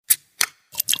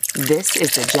This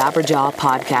is the Jabberjaw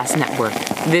Podcast Network.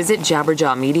 Visit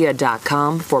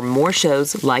jabberjawmedia.com for more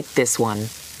shows like this one.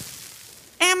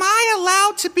 Am I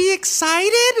allowed to be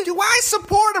excited? Do I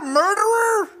support a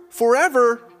murderer?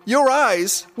 Forever, your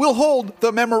eyes will hold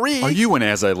the memory. Are you an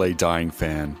As I Lay Dying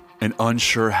fan and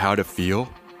unsure how to feel?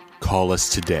 Call us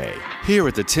today. Here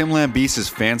at the Tim Lambesis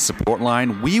Fan Support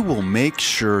Line, we will make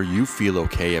sure you feel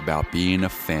okay about being a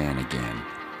fan again.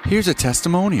 Here's a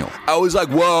testimonial. I was like,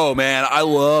 whoa, man, I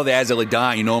love As I Lay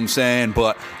Dying, you know what I'm saying?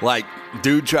 But, like,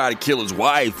 dude tried to kill his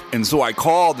wife, and so I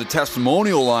called the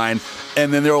testimonial line,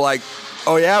 and then they were like,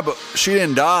 oh, yeah, but she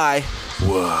didn't die.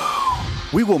 Whoa.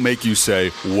 We will make you say,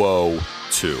 whoa,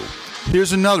 too.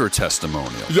 Here's another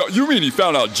testimonial. Yeah, you mean he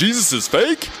found out Jesus is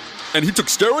fake? And he took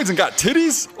steroids and got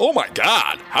titties? Oh my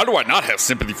God, how do I not have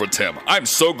sympathy for Tim? I'm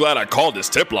so glad I called this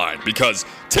tip line because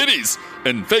titties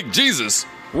and fake Jesus,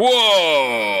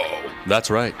 whoa. That's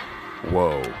right,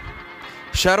 whoa.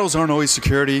 Shadows aren't always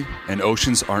security, and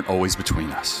oceans aren't always between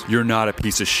us. You're not a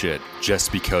piece of shit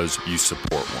just because you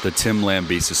support one. The Tim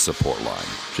Lambesis support line.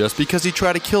 Just because he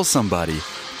tried to kill somebody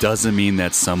doesn't mean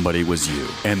that somebody was you,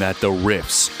 and that the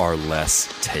riffs are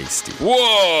less tasty.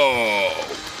 Whoa.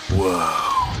 Whoa.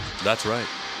 That's right.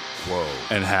 Whoa.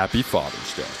 And happy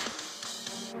Father's Day.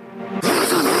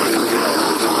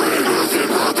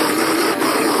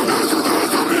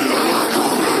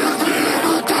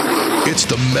 It's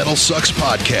the Metal Sucks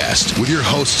Podcast with your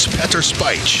hosts Petter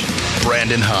Speich,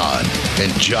 Brandon Hahn,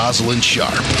 and Jocelyn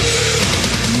Sharp.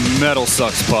 Metal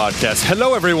Sucks Podcast.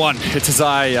 Hello, everyone. It is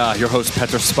I, your host,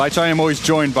 Petter Speich. I am always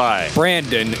joined by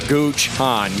Brandon Gooch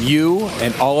Hahn. You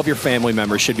and all of your family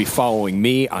members should be following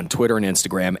me on Twitter and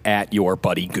Instagram at Your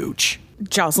Buddy Gooch.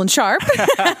 Jocelyn Sharp. You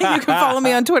can follow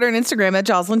me on Twitter and Instagram at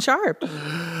Jocelyn Sharp.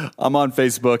 I'm on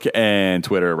Facebook and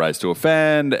Twitter, Rise to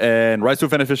Offend, and Rise to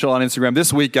Offend Official on Instagram.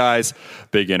 This week, guys,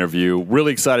 big interview.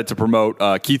 Really excited to promote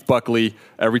Keith Buckley,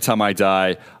 Every Time I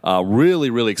Die.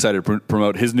 Really excited to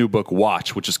promote his new book,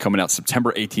 Watch, which is coming out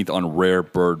September 18th on Rare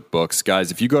Bird Books. Guys,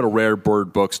 if you go to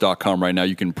rarebirdbooks.com right now,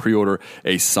 you can pre-order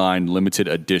a signed limited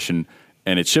edition,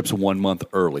 and it ships 1 month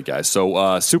early, guys.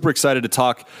 So super excited to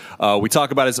talk. We talk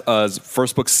about his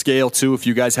first book, Scale, too. If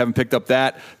you guys haven't picked up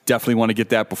that, definitely want to get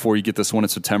that before you get this one in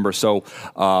September. So,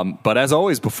 but as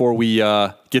always, before we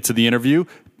get to the interview,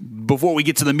 before we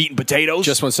get to the meat and potatoes.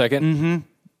 Just 1 second. Mm-hmm.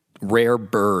 Rare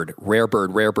bird.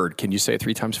 Can you say it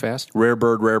 3 times fast? Rare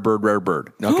bird.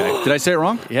 Okay. Did I say it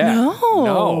wrong? Yeah.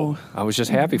 No. I was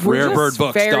just happy for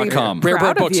Rarebirdbooks.com. Rare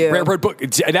Bird Books. Rare Bird Book.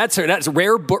 That's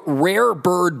Rare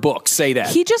Bird Books. Say that.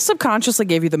 He just subconsciously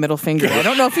gave you the middle finger. I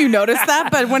don't know if you noticed that,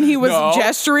 but when he was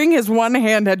gesturing, his one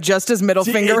hand had just his middle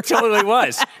finger. It totally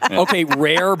was. Okay,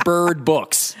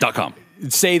 rarebirdbooks.com.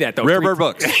 Say that, though. Rare Bird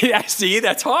Books. Yeah, see,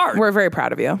 that's hard. We're very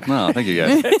proud of you. Oh, thank you,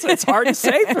 guys. It's hard to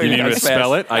say for you. You need me to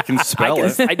spell it? I can spell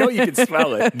it. I know you can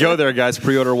spell it. Go there, guys.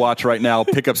 Pre-order Watch right now.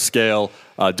 Pick up Scale.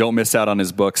 Don't miss out on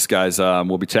his books, guys.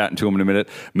 We'll be chatting to him in a minute.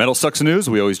 Metal Sucks News,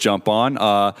 we always jump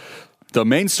on. The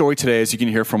main story today, as you can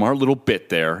hear from our little bit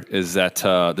there, is that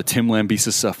the Tim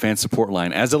Lambesis fan support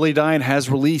line, As I Lay Dying, has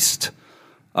released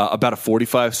about a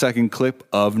 45-second clip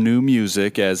of new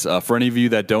music. As for any of you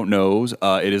that don't know,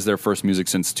 it is their first music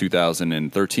since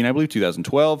 2013, I believe,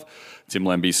 2012. Tim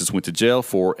Lambesis went to jail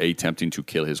for attempting to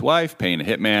kill his wife, paying a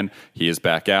hitman. He is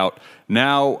back out.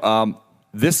 Now,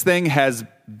 this thing has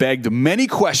begged many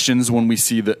questions when we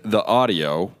see the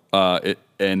audio,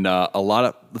 and a lot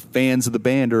of the fans of the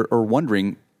band are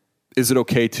wondering, is it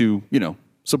okay to,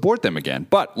 support them again?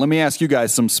 But let me ask you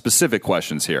guys some specific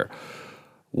questions here.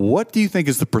 What do you think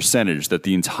is the percentage that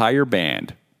the entire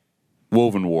band,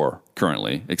 Woven War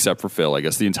currently, except for Phil, I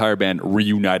guess, the entire band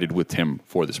reunited with Tim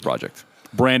for this project?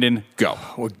 Brandon, go.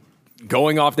 Well,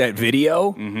 going off that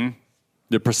video? Mm-hmm.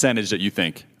 The percentage that you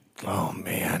think. Oh,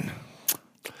 man.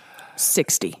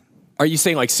 60. Are you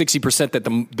saying like 60% that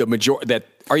the majority, that,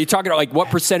 are you talking about like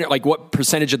what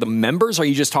percentage of the members, or are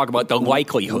you just talking about the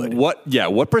likelihood?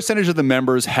 What percentage of the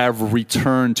members have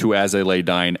returned to As I Lay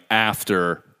Dying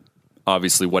after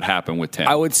obviously what happened with Tim?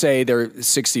 I would say they're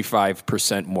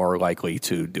 65% more likely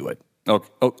to do it.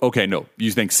 Okay, no.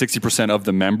 You think 60% of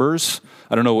the members?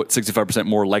 I don't know what 65%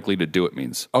 more likely to do it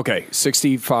means. Okay,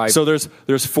 65. So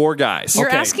there's 4 guys. You're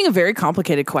asking a very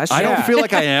complicated question. I don't feel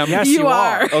like I am. Yes, you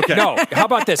are. Okay. No, how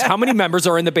about this? How many members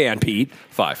are in the band, Pete?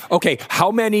 5. Okay,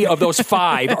 how many of those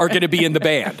 5 are going to be in the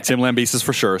band? Tim Lambesis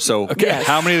for sure. So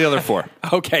how many of the other 4?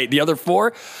 Okay, the other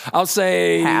 4? I'll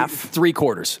say half.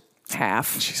 3/4.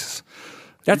 Half. Jesus.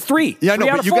 That's 3. Yeah, I know, Three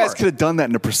out but of you 4. guys could have done that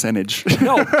in a percentage.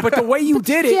 No, but the way you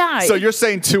did it. Yeah. So you're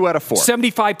saying 2 out of 4.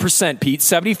 75%, Pete.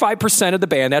 75% of the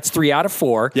band. That's 3 out of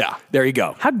 4. Yeah. There you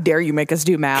go. How dare you make us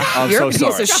do math? I'm You're so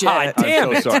a piece sorry. of shit. God damn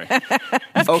I'm it. so sorry.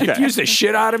 Okay. Confuse the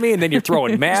shit out of me, and then you're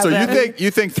throwing math So at me? you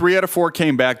think 3 out of 4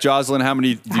 came back. Jocelyn, how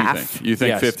many do you Half. think? You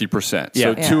think Yes. 50%.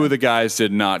 Yeah. So 2 of the guys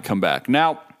did not come back.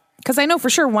 Now, Because I know for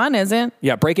sure one isn't.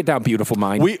 Yeah, break it down, beautiful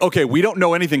mind. we don't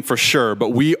know anything for sure, but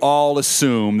we all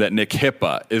assume that Nick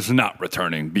Hippa is not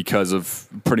returning because of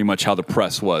pretty much how the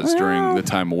press was during the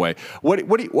time away. Do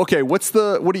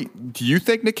you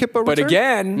think Nick Hippa returned? But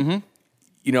again,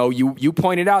 you know, you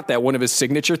pointed out that one of his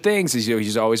signature things is, you know,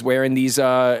 he's always wearing these.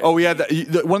 Oh yeah,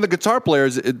 one of the guitar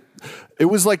players. It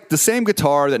was like the same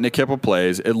guitar that Nick Hippa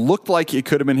plays. It looked like it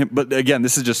could have been him, but again,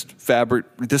 this is just fabric.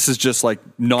 This is just like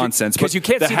nonsense. Because But you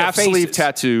can't the see their half sleeve faces.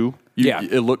 tattoo.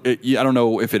 I don't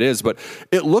know if it is, but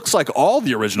it looks like all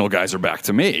the original guys are back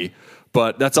to me.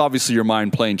 But that's obviously your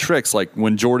mind playing tricks. Like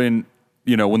when Jordan.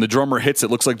 You know, when the drummer hits, it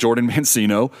looks like Jordan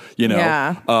Mancino. You know,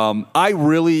 Yeah.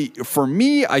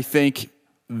 I think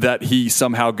that he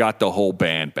somehow got the whole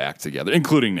band back together,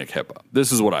 including Nick Hippa.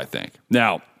 This is what I think.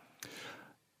 Now,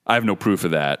 I have no proof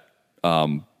of that.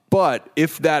 But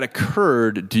if that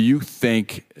occurred, do you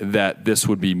think that this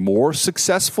would be more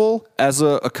successful as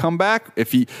a comeback?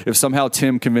 If somehow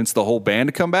Tim convinced the whole band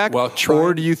to come back?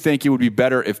 Or do you think it would be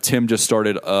better if Tim just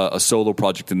started a solo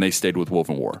project and they stayed with Wolf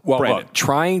and War? Well, Brandon. look,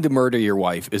 trying to murder your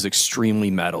wife is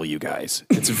extremely metal, you guys.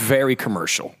 It's very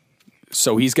commercial.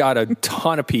 So he's got a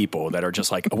ton of people that are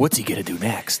just like, what's he going to do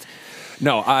next?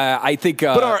 No, I think...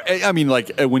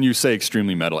 when you say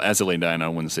extremely metal, As It Lay Dying, I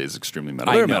wouldn't say it's extremely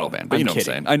metal. They're a metal band, but you know what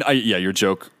I'm saying. Your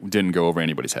joke didn't go over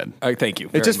anybody's head. Thank you.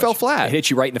 It just very fell much. flat. It hit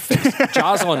you right in the face.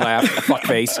 Jocelyn laughed, fuck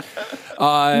face.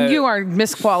 You are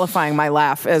misqualifying my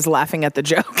laugh as laughing at the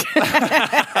joke.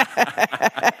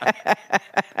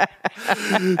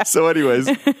 So anyways,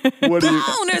 what do you...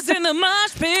 in the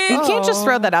mosh pit. You can't just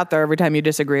throw that out there every time you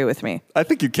disagree with me. I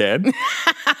think you can.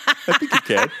 I think you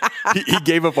can. He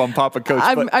gave up on Papa Coach.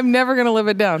 I'm never going to live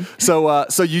it down. So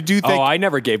you do think... Oh, I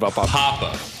never gave up on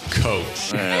Papa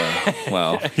Coach.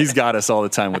 Well, he's got us all the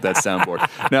time with that soundboard.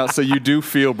 Now, so you do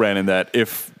feel, Brandon, that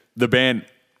if the band...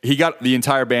 He got the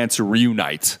entire band to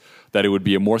reunite, that it would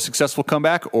be a more successful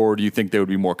comeback, or do you think they would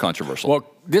be more controversial?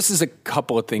 Well, this is a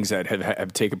couple of things that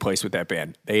have taken place with that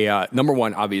band. They number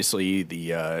one, obviously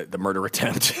the murder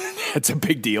attempt. That's a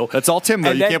big deal. That's all Tim,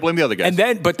 though. You can't blame the other guys. And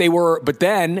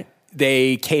then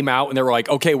they came out and they were like,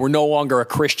 okay, we're no longer a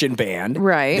Christian band.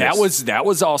 Right. That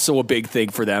was also a big thing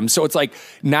for them. So it's like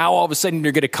now all of a sudden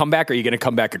you're going to come back. Are you going to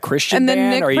come back a Christian And then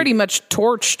band? Nick pretty much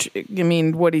torched. I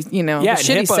mean, what he, the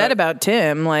shit he said about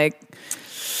Tim, like.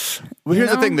 Well,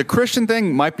 here's the thing. The Christian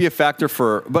thing might be a factor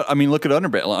but I mean, look at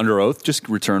Under Oath just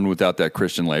returned without that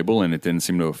Christian label, and it didn't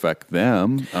seem to affect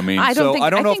them. I mean, I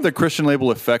don't know if the Christian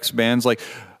label affects bands like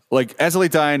As It Lay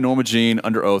Dying, Norma Jean,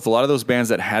 Under Oath. A lot of those bands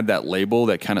that had that label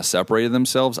that kind of separated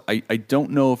themselves, I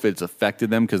don't know if it's affected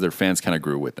them because their fans kind of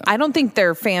grew with them. I don't think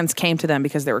their fans came to them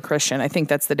because they were Christian. I think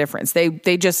that's the difference. They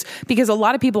just, because a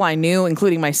lot of people I knew,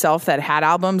 including myself, that had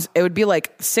albums, it would be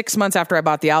like 6 months after I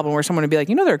bought the album where someone would be like,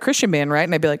 they're a Christian band, right?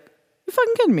 And I'd be like, you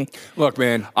fucking kidding me? Look,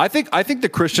 man, I think the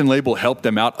Christian label helped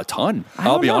them out a ton.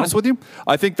 I'll be honest with you.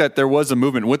 I think that there was a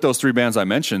movement with those 3 bands I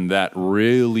mentioned that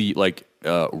really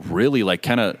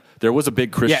kind of. There was a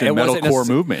big Christian metalcore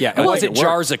movement. Yeah, it wasn't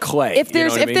jars of clay. If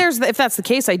that's the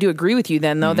case, I do agree with you.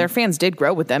 Then though, their fans did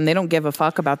grow with them. They don't give a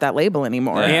fuck about that label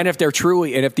anymore. And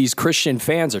if these Christian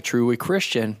fans are truly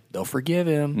Christian, they'll forgive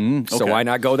him. So why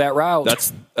not go that route?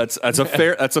 That's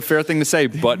a fair thing to say.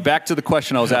 But back to the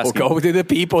question I was asking. We'll go to the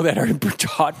people that are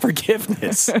taught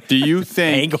forgiveness. Do you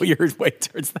think angle your way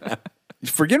towards that?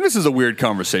 Forgiveness is a weird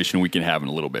conversation we can have in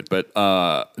a little bit, but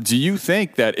do you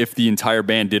think that if the entire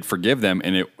band did forgive them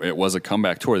and it was a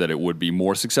comeback tour, that it would be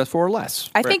more successful or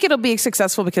less? I think it'll be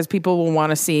successful because people will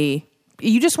want to see.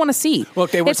 You just want to see.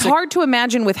 Look, it's hard to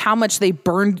imagine with how much they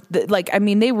burned.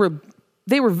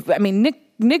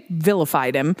 Nick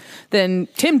vilified him. Then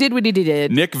Tim did what he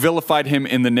did. Nick vilified him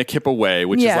in the Nick Hippa way,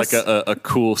 which is like a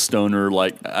cool stoner,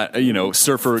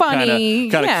 surfer kind of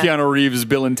Keanu Reeves,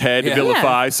 Bill and Ted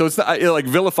vilify. So it's not,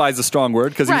 vilify is a strong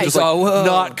word because he's just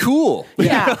not cool.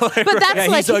 Yeah, but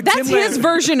that's his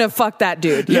version of fuck that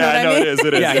dude. You know what I mean?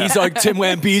 It is. Yeah, he's like Tim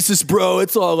Lambesis, bro.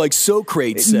 It's all like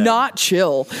Socrates said. Not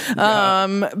chill.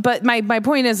 But my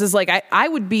point is like I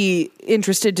would be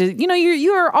interested to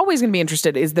you are always going to be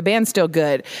interested. Is the band still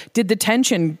good? Did the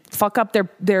tension fuck up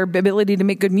their ability to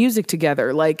make good music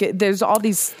together? Like there's all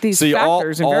these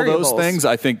factors and variables. All those things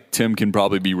I think Tim can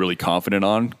probably be really confident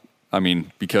on. I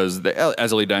mean, because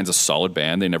As LA Dying's a solid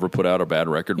band. They never put out a bad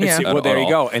record. Yeah. Well, there you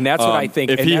go. And that's what I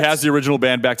think. If and he has the original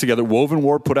band back together, Woven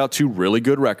War put out 2 really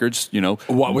good records.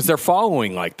 What was their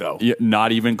following like, though? Yeah,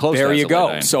 not even close. There to you As I go.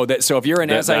 Lay Dying. So if you're in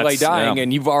As I Lay Dying yeah.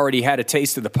 and you've already had a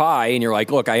taste of the pie, and you're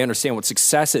like, look, I understand what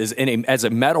success is as a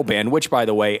metal band, which, by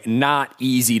the way, not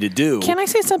easy to do. Can I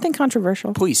say something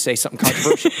controversial? Please say something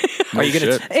controversial. Are you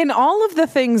going to? In all of the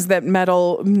things that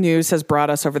metal news has brought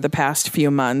us over the past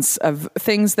few months of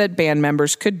things that band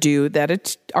members could do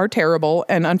that are terrible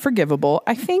and unforgivable,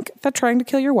 I think that trying to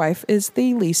kill your wife is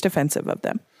the least offensive of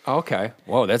them. Okay.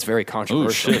 Whoa, that's very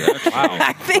controversial. Oh, shit.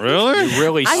 Wow. Really? You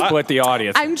really split the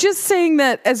audience. I'm just saying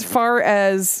that as far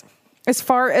as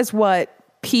what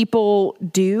people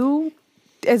do,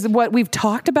 as what we've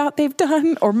talked about they've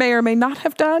done or may not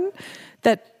have done,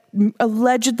 that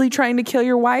allegedly trying to kill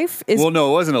your wife is... Well,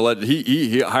 no, it wasn't alleged.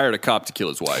 He hired a cop to kill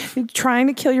his wife. Trying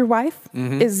to kill your wife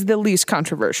is the least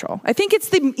controversial. I think it's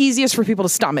the easiest for people to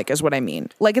stomach, is what I mean.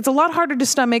 Like, it's a lot harder to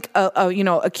stomach,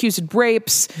 accused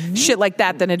rapes, shit like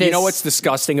that, than it is... You know what's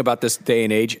disgusting about this day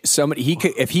and age?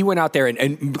 If he went out there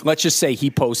and let's just say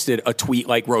he posted a tweet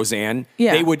like Roseanne,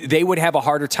 Yeah. they would have a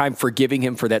harder time forgiving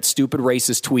him for that stupid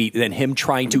racist tweet than him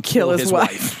trying to kill his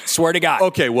wife. Swear to God.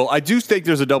 Okay, well, I do think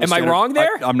there's a double Am I standard. wrong there?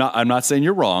 I'm not saying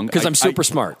you're wrong. Because I'm super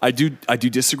smart. I do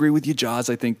disagree with you, Jaws.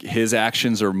 I think his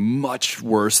actions are much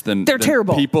worse than... They're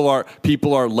terrible. People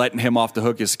are letting him off the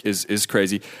hook is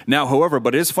crazy. Now, however,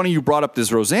 but it is funny you brought up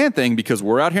this Roseanne thing, because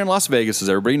we're out here in Las Vegas, as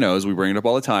everybody knows. We bring it up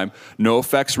all the time.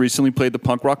 NoFX recently played the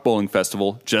Punk Rock Bowling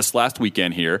Festival just last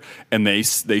weekend here, and they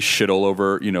shit all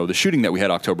over, the shooting that we had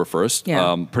October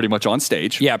 1st, pretty much on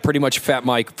stage. Yeah, pretty much Fat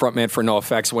Mike, frontman for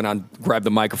NoFX, went on, grabbed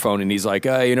the microphone, and he's like,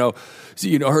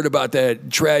 heard about that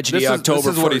tragedy October 1st.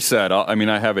 This is what he said.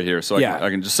 I have it here, so I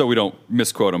can just so we don't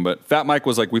misquote him. But Fat Mike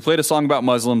was like, "We played a song about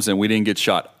Muslims and we didn't get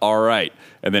shot. All right."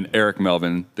 And then Eric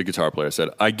Melvin, the guitar player, said,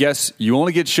 "I guess you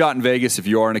only get shot in Vegas if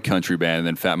you are in a country band." And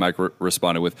then Fat Mike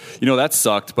responded with, "That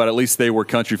sucked, but at least they were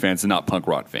country fans and not punk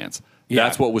rock fans." Yeah.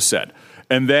 That's what was said.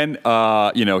 And then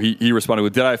he responded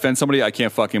with, "Did I offend somebody? I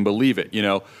can't fucking believe it."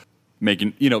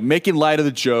 Making light of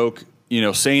the joke.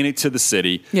 Saying it to the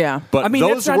city. Yeah. But I mean,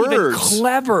 those that's not words, even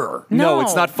clever. No,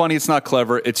 it's not funny. It's not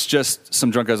clever. It's just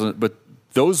some drunk guys. But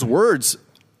those words,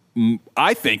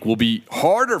 I think, will be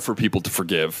harder for people to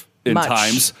forgive in Much.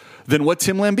 times than what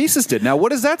Tim Lambesis did. Now,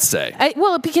 what does that say?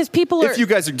 Because people are... Do you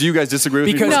guys disagree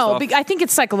with me? No, I think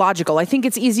it's psychological. I think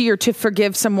it's easier to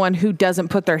forgive someone who doesn't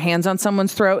put their hands on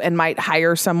someone's throat and might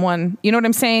hire someone. You know what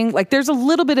I'm saying? Like, there's a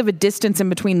little bit of a distance in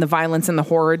between the violence and the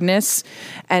horridness.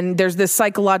 And there's this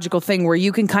psychological thing where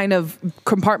you can kind of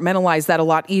compartmentalize that a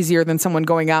lot easier than someone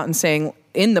going out and saying,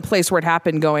 in the place where it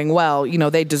happened, going, well,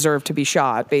 they deserve to be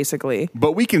shot, basically.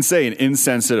 But we can say an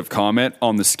insensitive comment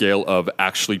on the scale of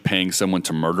actually paying someone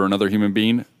to murder another human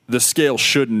being. The scale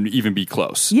shouldn't even be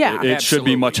close. Yeah, it should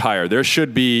be much higher. There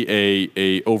should be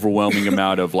a overwhelming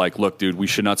amount of like, look, dude, we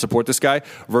should not support this guy.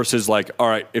 Versus like, all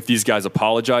right, if these guys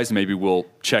apologize, maybe we'll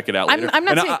check it out later. I'm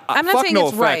not saying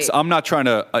it's right. I'm not trying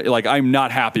to I'm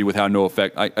not happy with how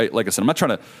NoFX. Like I said, I'm not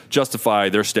trying to justify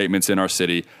their statements in our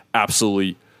city.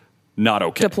 Absolutely. Not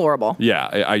okay. Deplorable. Yeah,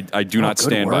 I do not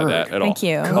stand by that at all. Thank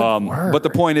you. But the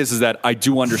point is that I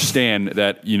do understand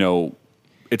that,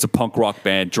 it's a punk rock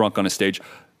band drunk on a stage.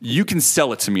 You can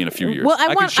sell it to me in a few years. Well,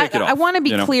 I can shake it off. I want to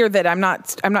be clear that I'm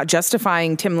not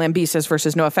justifying Tim Lambesis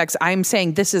versus NoFX. I'm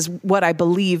saying this is what I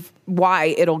believe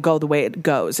why it'll go the way it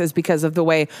goes is because of the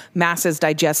way masses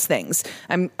digest things.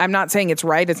 I'm not saying it's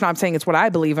right. I'm not saying it's what I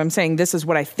believe. I'm saying this is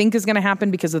what I think is going to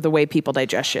happen because of the way people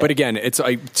digest shit. But again, it's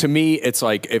like, to me, it's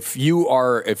like if you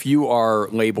are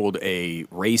labeled a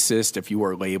racist, if you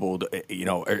are labeled, or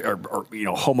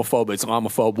homophobe,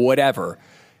 Islamophobe, whatever,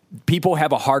 people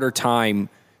have a harder time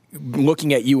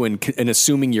looking at you and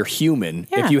assuming you're human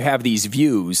if you have these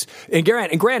views. And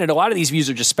granted, a lot of these views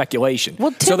are just speculation.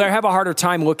 Well, so they have a harder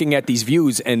time looking at these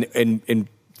views and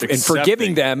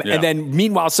forgiving them. Yeah. And then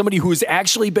meanwhile, somebody who's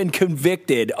actually been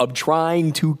convicted of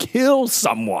trying to kill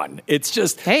someone. It's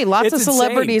just... Hey, lots of insane.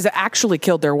 celebrities actually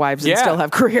killed their wives and still have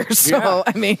careers. So,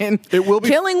 I mean, it will be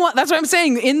killing one. That's what I'm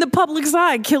saying. In the public's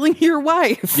eye, killing your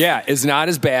wife. Yeah, is not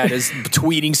as bad as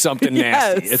tweeting something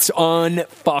nasty. It's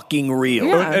unfucking real.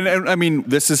 Yeah. And I mean,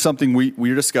 this is something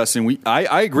we're discussing.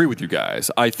 I agree with you guys.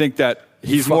 I think that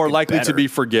he's more likely to be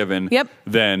forgiven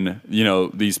than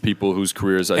these people whose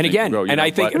careers I think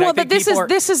grow. But this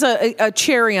is a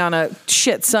cherry on a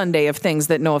shit sundae of things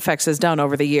that NoFX has done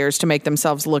over the years to make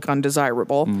themselves look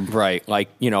undesirable. Right, like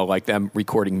them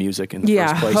recording music in the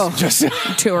first place, just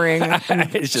touring,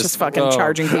 and just fucking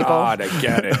charging people. God, I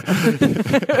get it.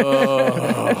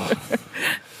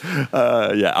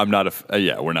 Yeah, I'm not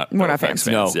we're not fans. fans.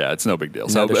 No. Yeah, it's no big deal.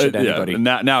 Neither should anybody.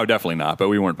 Now definitely not, but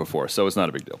we weren't before, so it's not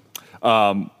a big deal.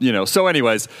 So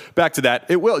anyways, back to that.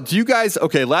 Do you guys,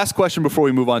 last question before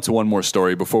we move on to one more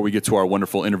story, before we get to our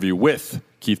wonderful interview with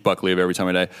Keith Buckley of Every Time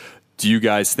I Die. Do you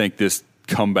guys think this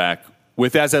comeback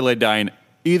with As I Lay Dying,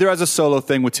 either as a solo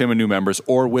thing with Tim and new members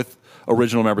or with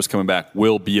original members coming back,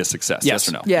 will be a success? Yes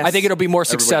or no? Yes. I think it'll be more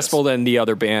successful than the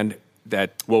other band.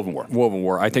 That Woven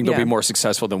War. I think they'll be more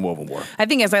successful than Woven War. I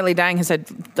think As I Lay Dying has had,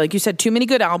 like you said, too many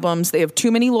good albums. They have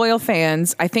too many loyal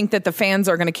fans. I think that the fans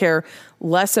are going to care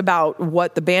less about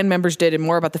what the band members did and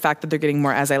more about the fact that they're getting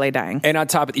more As I Lay Dying. And on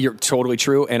top of you're totally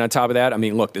true. And on top of that, I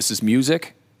mean, look, this is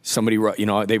music. Somebody wrote,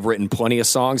 they've written plenty of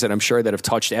songs that I'm sure that have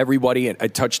touched everybody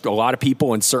and touched a lot of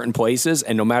people in certain places.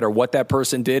 And no matter what that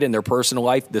person did in their personal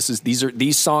life,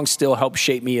 these songs still help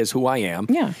shape me as who I am.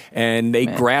 Yeah. And they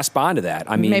grasp onto that.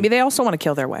 I mean, maybe they also want to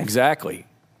kill their wife. Exactly.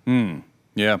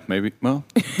 Yeah, maybe. Well,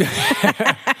 it's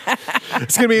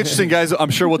going to be interesting, guys. I'm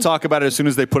sure we'll talk about it as soon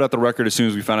as they put out the record, as soon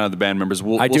as we find out the band members.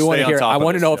 I do want to hear. I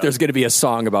want to know if there's going to be a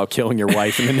song about killing your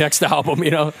wife in the next album.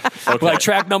 Like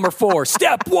track number 4,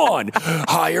 step 1,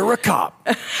 hire a cop.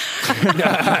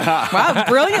 Wow,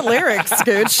 brilliant lyrics,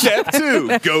 Scooch. Step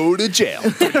 2, go to jail.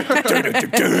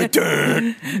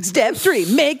 Step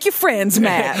 3, make your friends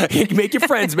mad. Make your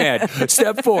friends mad.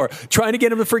 Step 4, trying to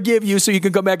get them to forgive you so you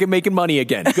can come back and making money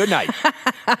again. Good night.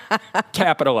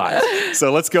 Capitalize.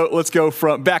 So let's go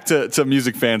from back to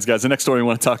music fans, guys. The next story we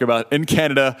want to talk about, in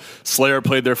Canada, Slayer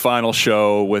played their final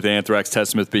show with Anthrax,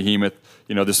 Testament, Behemoth,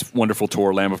 this wonderful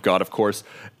tour, Lamb of God, of course.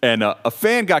 And a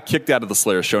fan got kicked out of the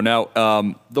Slayer show.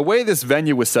 Now, the way this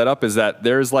venue was set up is that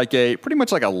there's pretty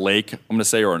much like a lake, I'm going to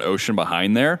say, or an ocean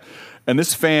behind there. And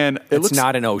this fan... It's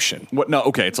not an ocean. What? No,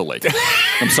 okay, it's a lake.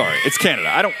 I'm sorry. It's Canada.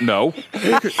 I don't know.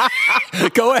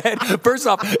 Go ahead. First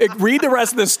off, read the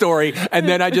rest of the story, and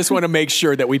then I just want to make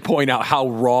sure that we point out how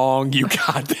wrong you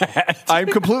got that. I'm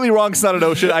completely wrong. It's not an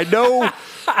ocean. I know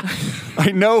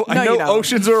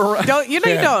oceans are around. You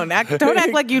don't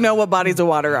act like you know what bodies of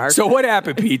water are. So what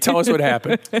happened, Pete? Tell us what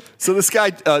happened. So this guy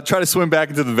tried to swim back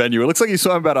into the venue. It looks like he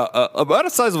swam about the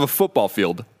size of a football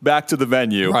field back to the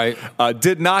venue. Right.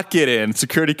 Did not get in.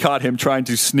 Security caught him trying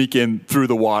to sneak in through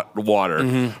the water.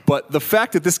 Mm-hmm. But the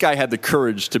fact that this guy had the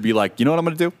courage to be like, you know what I'm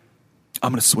going to do?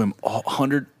 I'm going to swim all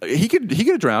 100. He could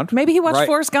have drowned. Maybe he watched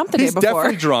Forrest Gump the day before. He's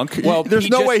definitely drunk. Well, there's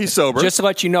no way he's sober. Just to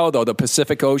let you know, though, the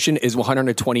Pacific Ocean is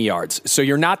 120 yards. So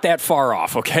you're not that far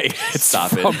off, okay?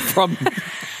 Stop it. From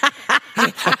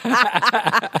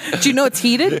do you know it's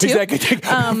heated, too? Exactly.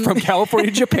 From California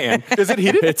to Japan. Is it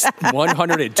heated? It's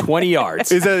 120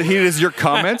 yards. Is that heated as your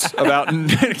comment about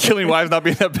killing wives not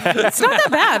being that bad? It's not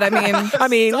that bad. I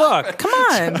mean, look. Come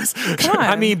on.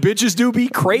 I mean, bitches do be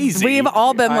crazy. We've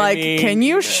all been can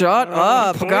you shut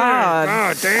up?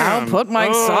 God. Damn. I'll put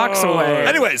my socks away.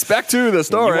 Anyways, back to the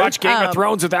story. You watch Game of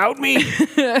Thrones without me?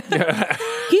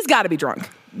 He's got to be drunk.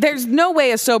 There's no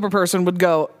way a sober person would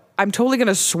go, I'm totally going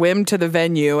to swim to the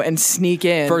venue and sneak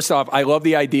in. First off, I love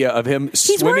the idea of him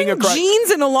swimming across. He's wearing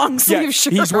jeans and a long sleeve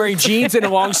shirt. He's wearing jeans and a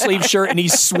long sleeve shirt, and he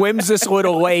swims this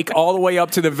little lake all the way up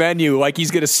to the venue like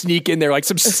he's going to sneak in there like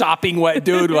some sopping wet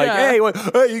dude. Like, hey,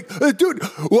 dude,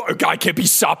 a guy can't be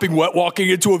sopping wet walking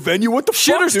into a venue. What the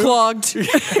Shitter's fuck, dude?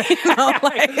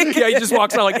 clogged. Yeah, he just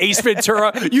walks out like Ace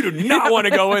Ventura. You do not want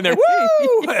to go in there.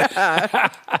 Woo!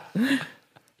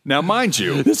 Now, mind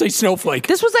you, this is a snowflake.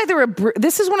 This was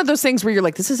this is one of those things where you're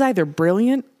like, this is either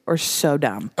brilliant or so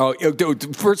dumb. Oh,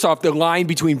 dude, first off, the line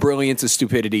between brilliance and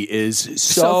stupidity is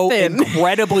so thin.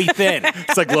 Incredibly thin.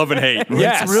 It's like love and hate.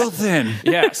 Yes. It's real thin.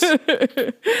 Yes.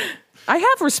 I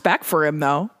have respect for him,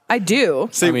 though. I do.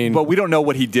 See, but we don't know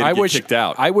what he did to get kicked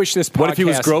out. I wish this podcast... What if he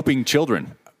was groping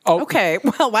children? Oh. Okay,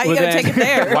 well, why you gotta take it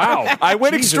there? Wow, I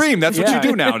went extreme. That's what you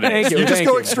do nowadays. You just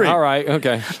go extreme. All right,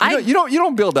 okay. You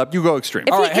don't build up. You go extreme.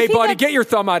 All right, hey buddy, get your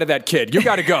thumb out of that kid. You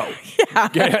got to go.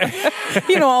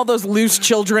 All those loose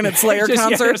children at Slayer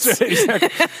concerts.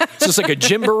 It's just like a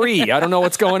jamboree. I don't know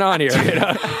what's going on here.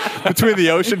 Between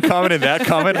the ocean comment and that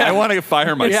comment, I want to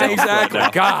fire myself. Yeah, exactly.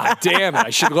 Right now. God damn it!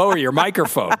 I should lower your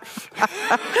microphone.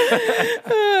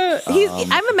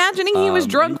 I'm imagining he was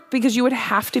drunk because you would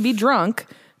have to be drunk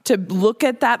to look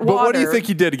at that water. But what do you think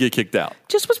he did to get kicked out?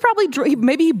 Just was probably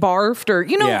maybe he barfed or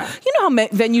you know how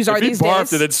venues are these days. If he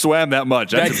barfed and then swam that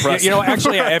much, that's impressive.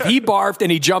 Actually, if he barfed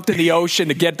and he jumped in the ocean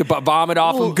to get the vomit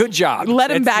off him, good job.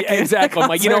 Let him back in. Exactly. I'm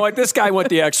like, you know what? This guy went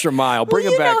the extra mile. Bring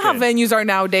him back in. You know how venues are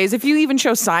nowadays. If you even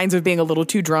show signs of being a little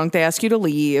too drunk, they ask you to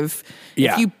leave.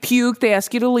 Yeah. If you puke, they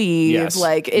ask you to leave. Yes,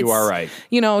 you are right.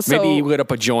 So maybe he lit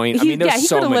up a joint. He could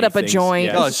have lit up a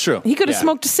joint. Oh, it's true. He could have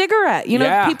smoked a cigarette.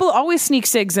 People always sneak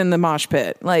cigs in the mosh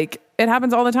pit. It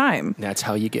happens all the time. That's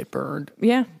how you get burned.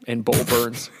 Yeah. And bowl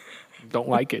burns. Don't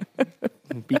like it.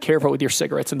 Be careful with your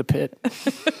cigarettes in the pit.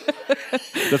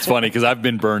 That's funny because I've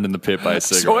been burned in the pit by a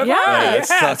cigarette. So have I. It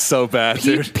sucks so bad,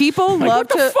 dude. People love What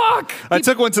the to. fuck? I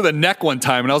took one to the neck one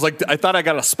time, and I was like, I thought I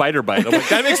got a spider bite. I'm like,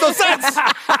 that makes no sense.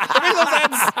 That makes no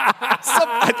sense.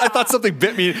 I thought something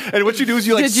bit me, and what you do is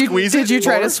you squeeze it. Did you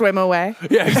try more. to swim away?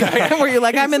 Yeah, exactly. Were you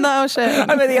like, I'm in the ocean?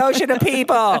 I'm in the ocean of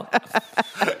people.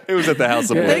 It was at the house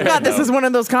of Thank God this is one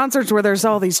of those concerts where there's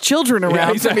all these children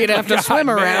around for me to have to swim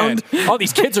around. All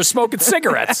these kids are smoking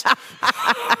cigarettes.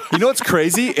 You know what's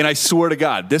crazy? And I swear to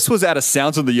God, this was at a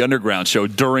Sounds of the Underground show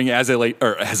during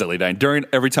during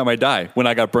Every Time I Die when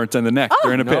I got burnt in the neck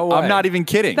during a pit. no way. I'm not even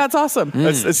kidding. That's awesome.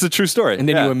 It's a true story. And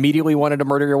then you immediately wanted to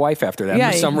murder your wife after that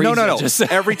Yeah, for some no, reason. No. Just-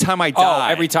 Every Time I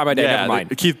Die. Every Time I Die. Never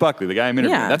mind. Keith Buckley, the guy I'm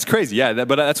interviewing. Yeah. That's crazy. Yeah,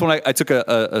 but that's when I took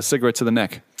a cigarette to the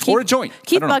neck. Or a joint. I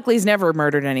Keith don't know. Buckley's never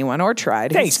murdered anyone or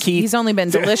tried. Thanks, Keith. He's only been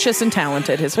delicious and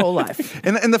talented his whole life.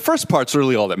 And the first part's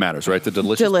really all that matters, right? The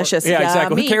delicious part. Delicious. Yeah,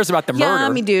 exactly. Who yummy, cares about the murder?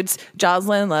 Yummy dudes.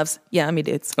 Jocelyn loves yummy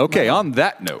dudes. Okay, on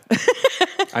that note.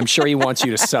 I'm sure he wants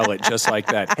you to sell it just like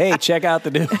that. Hey, check out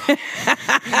the dude.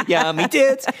 Yummy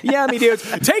dudes. Yummy dudes.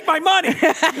 Take my money.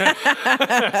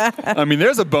 I mean,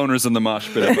 there's a boners in the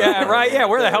mosh pit. Yeah, right. Yeah,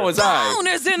 where the hell was I?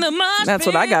 Owners in the mosh That's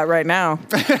what I got right now.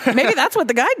 Maybe that's what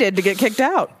the guy did to get kicked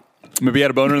out. Maybe he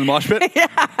had a boner in the mosh pit?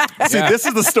 See, this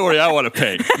is the story I want to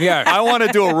paint. Yeah. I want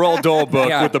to do a Roald Dahl book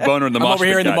Yeah. with the boner in the I'm mosh over pit.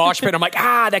 here in the guy. mosh pit. I'm like,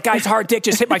 that guy's hard dick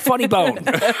just hit my funny bone.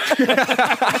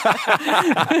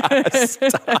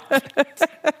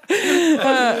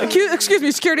 Excuse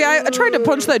me, security. I tried to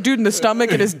punch that dude in the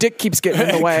stomach and his dick keeps getting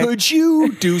in the way. Could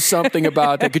you do something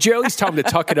about that? Could you at least tell him to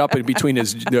tuck it up in between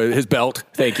his belt?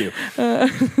 Thank you.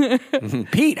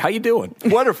 Pete, how you doing?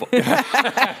 Wonderful.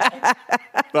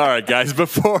 All right, guys,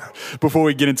 before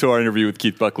we get into our interview with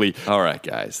Keith Buckley, all right,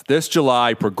 guys, this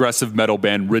July, progressive metal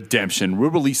band Redemption will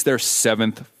release their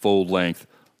 7th full-length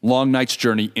Long Night's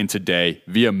Journey into Day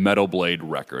via Metal Blade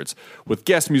Records. With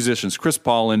guest musicians Chris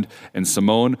Polland and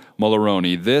Simone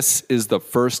Mulleroni, this is the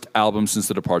first album since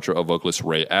the departure of vocalist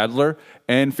Ray Adler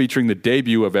and featuring the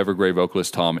debut of Evergrey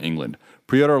vocalist Tom England.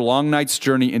 Pre-order Long Night's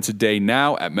Journey into Day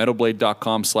now at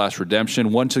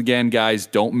metalblade.com/redemption. Once again, guys,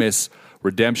 don't miss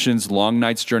Redemption's Long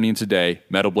Night's Journey into Day,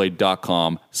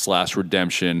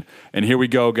 metalblade.com/redemption. And here we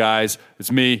go, guys.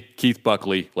 It's me, Keith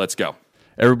Buckley. Let's go.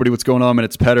 Everybody, what's going on?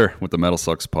 It's Petter with the Metal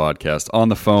Sucks podcast. On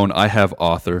the phone, I have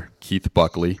author Keith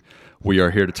Buckley. We are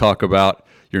here to talk about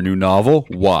your new novel,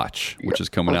 Watch, which is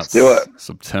coming out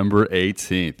September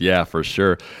 18th. Yeah, for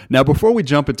sure. Now, before we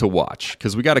jump into Watch,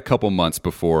 because we got a couple months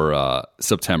before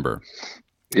September.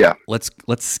 Yeah. Let's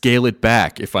scale it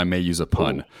back, if I may use a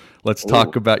pun. Let's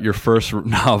talk about your first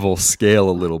novel, Scale,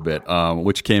 a little bit,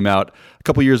 which came out a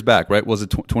couple years back, right? Was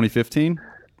it 2015?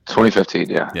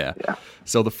 2015, yeah. Yeah.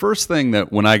 So the first thing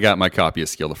that when I got my copy of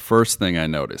Scale, the first thing I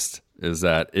noticed is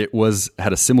that it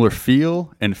had a similar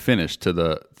feel and finish to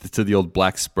the old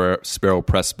Black Sparrow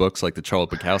Press books, like the Charles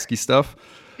Bukowski stuff.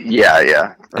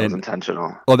 Yeah. That was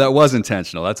intentional. Oh, that was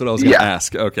intentional. That's what I was going to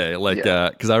ask. Okay,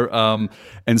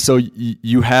 and so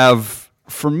you have,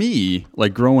 for me,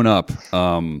 like growing up,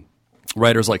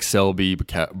 writers like Selby,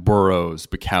 Burroughs,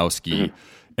 Bukowski,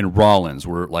 and Rollins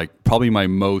were like probably my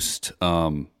most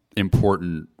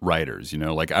important writers. You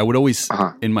know, like I would always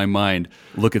in my mind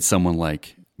look at someone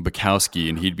like Bukowski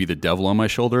and he'd be the devil on my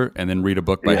shoulder, and then read a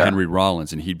book by Henry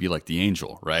Rollins and he'd be like the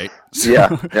angel, right?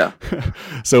 So, yeah.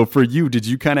 So for you, did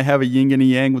you kind of have a yin and a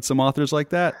yang with some authors like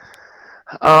that?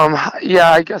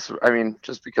 Yeah, I guess. I mean,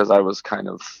 just because I was kind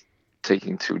of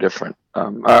taking two different.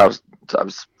 I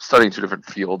was studying two different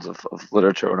fields of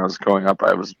literature when I was growing up.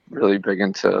 I was really big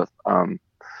into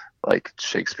like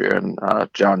Shakespeare and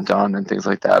John Donne and things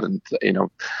like that, and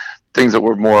things that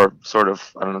were more sort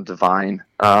of, I don't know, divine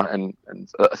and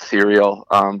ethereal.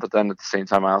 But then at the same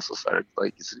time, I also started,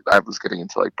 like, I was getting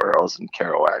into like Burroughs and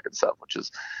Kerouac and stuff, which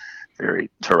is very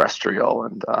terrestrial.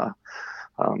 And I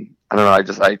don't know, I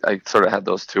sort of had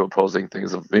those two opposing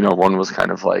things of, one was kind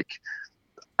of like,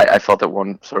 I felt that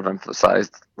one sort of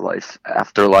emphasized life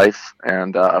after life,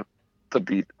 and the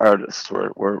beat artists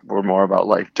were more about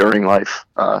like during life.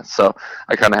 So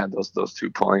I kind of had those two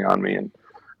pulling on me, and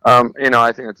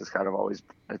I think it's just kind of always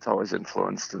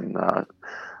influenced and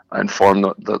informed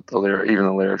the lyric, even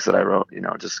the lyrics that I wrote.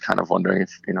 Just kind of wondering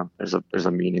if there's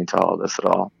a meaning to all of this at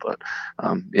all. But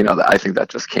I think that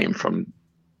just came from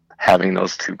having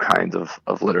those two kinds of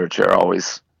literature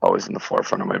always in the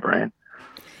forefront of my brain.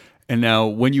 And now,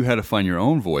 when you had to find your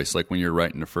own voice, like when you're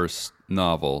writing the first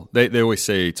novel, they always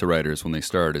say to writers when they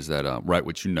start is that write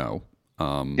what you know.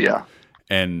 Yeah.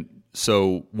 And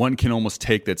So one can almost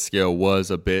take that Scale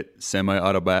was a bit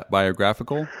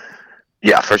semi-autobiographical?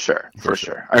 Yeah, for sure. For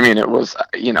sure. I mean, it was,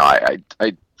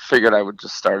 I figured I would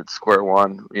just start at square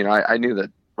one. I knew that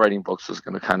writing books was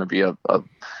going to kind of be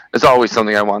it's always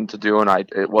something I wanted to do. And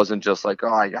it wasn't just like,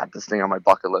 oh, I got this thing on my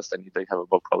bucket list. I need to have a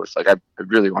book published. Like I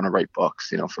really want to write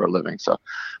books, for a living. So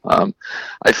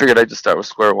I figured I'd just start with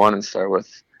square one and start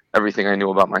with everything I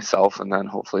knew about myself, and then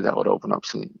hopefully that would open up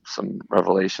some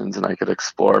revelations and I could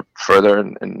explore further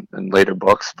in later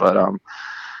books. But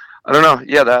I don't know.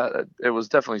 Yeah, that it was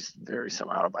definitely very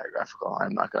semi-autobiographical.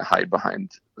 I'm not going to hide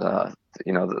behind the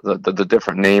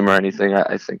different name or anything.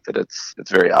 I think that it's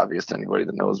very obvious to anybody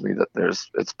that knows me that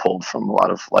it's pulled from a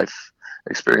lot of life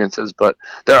experiences, but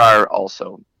there are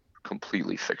also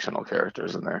completely fictional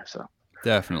characters in there. So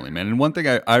definitely, man. And one thing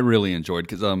I really enjoyed,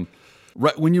 because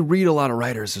when you read a lot of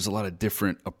writers, there's a lot of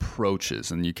different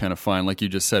approaches, and you kind of find, like you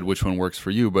just said, which one works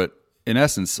for you. But in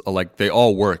essence, like they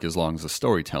all work as long as the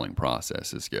storytelling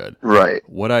process is good. Right.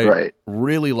 What I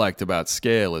really liked about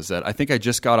Scale is that I think I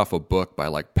just got off a book by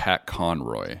like Pat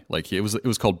Conroy. Like it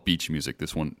was called Beach Music,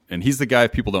 this one. And he's the guy,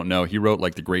 if people don't know, he wrote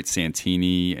like The Great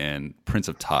Santini and Prince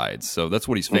of Tides. So that's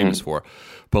what he's famous for.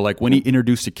 But like when he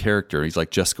introduced a character, he's like,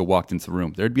 Jessica walked into the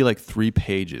room, there'd be like 3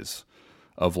 pages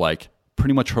of like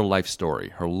pretty much her life story,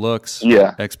 her looks,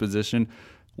 exposition.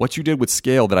 What you did with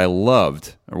Scale that I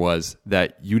loved was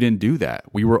that you didn't do that.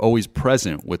 We were always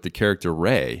present with the character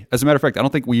Ray. As a matter of fact, I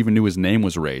don't think we even knew his name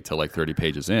was Ray till like 30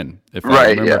 pages in, if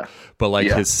I remember. Yeah. But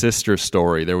like his sister's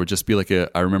story, there would just be like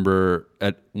I remember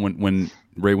when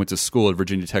Ray went to school at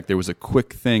Virginia Tech, there was a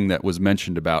quick thing that was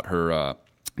mentioned about her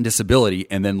disability,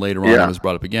 and then later on it was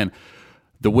brought up again.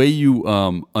 The way you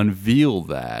unveil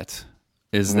that,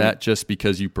 is that just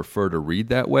because you prefer to read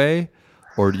that way?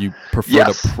 Or do you prefer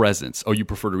the presence? Oh, you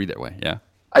prefer to read that way, yeah?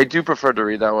 I do prefer to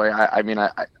read that way. I mean,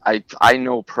 I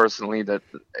know personally that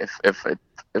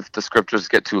if the scriptures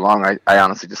get too long, I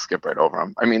honestly just skip right over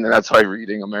them. I mean, that's why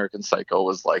reading American Psycho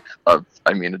was like a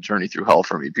journey through hell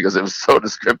for me, because it was so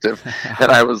descriptive, and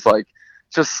I was like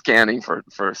just scanning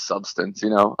for substance,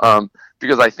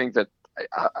 because I think that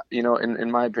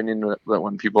in my opinion, that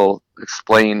when people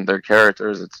explain their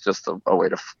characters, it's just a way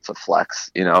to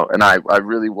flex, and I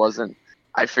really wasn't.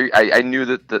 I knew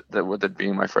that with it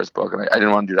being my first book, and I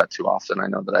didn't want to do that too often. I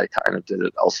know that I kind of did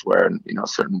it elsewhere, and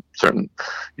certain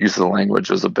use of the language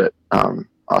was a bit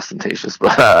ostentatious.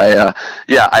 But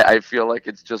I feel like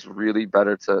it's just really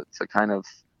better to kind of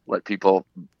let people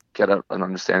get an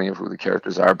understanding of who the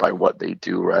characters are by what they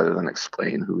do, rather than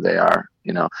explain who they are.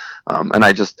 And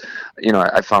I just,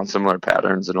 I found similar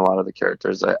patterns in a lot of the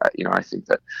characters. I think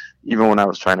that even when I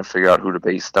was trying to figure out who to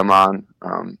base them on,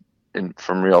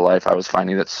 from real life, I was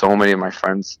finding that so many of my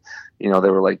friends, there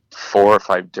were like 4 or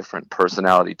 5 different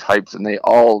personality types, and they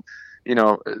all,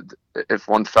 if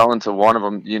one fell into one of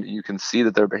them, you can see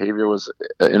that their behavior was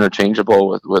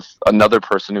interchangeable with another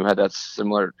person who had that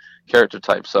similar character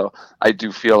type. So I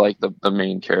do feel like the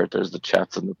main characters, the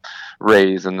Chets and the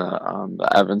Rays and the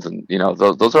Evans, and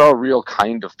those are all real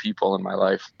kind of people in my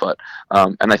life. But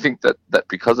and I think that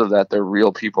because of that, they're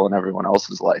real people in everyone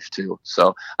else's life too.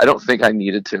 So I don't think I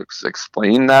needed to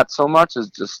explain that so much as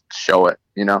just show it.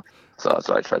 So that's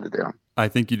what I tried to do. I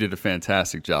think you did a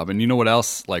fantastic job. And you know what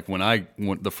else? Like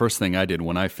the first thing I did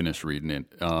when I finished reading it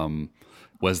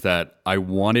was that I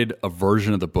wanted a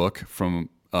version of the book from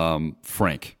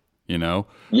Frank,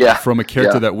 from a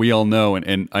character that we all know.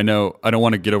 And I know, I don't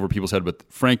want to get over people's head, but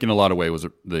Frank in a lot of ways was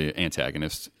the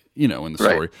antagonist, in the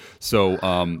story. Right.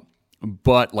 So,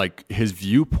 but like his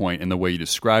viewpoint and the way you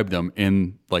described them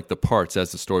in like the parts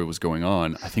as the story was going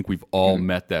on, I think we've all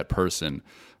met that person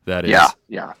that is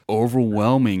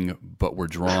overwhelming, but we're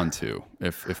drawn to,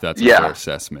 if that's a fair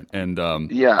assessment. And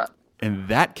and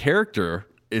that character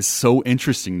is so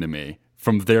interesting to me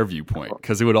from their viewpoint,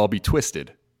 because it would all be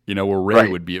twisted, where Ray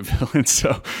would be a villain.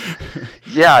 So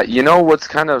what's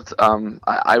kind of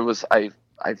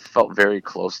I felt very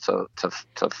close to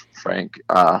Frank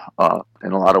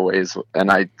in a lot of ways,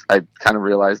 and I kind of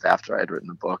realized after I had written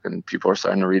the book and people were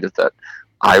starting to read it that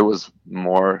I was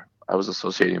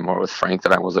associating more with Frank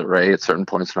than I was at Ray at certain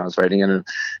points when I was writing it. And it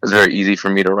was very easy for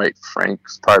me to write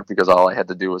Frank's part, because all I had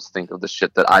to do was think of the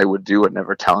shit that I would do and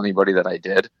never tell anybody that I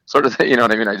did, sort of thing. You know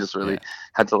what I mean? I just really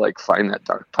had to like find that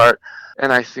dark part.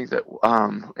 And I think that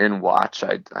in Watch,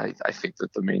 I think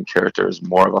that the main character is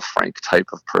more of a Frank type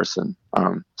of person.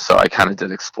 So I kind of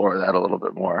did explore that a little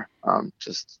bit more.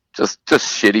 Just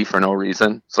shitty for no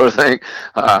reason, sort of thing.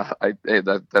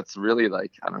 That's really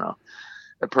like, I don't know.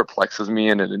 It perplexes me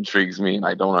and it intrigues me, and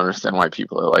I don't understand why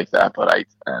people are like that. But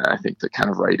I think that kind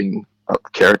of writing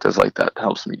characters like that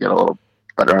helps me get a little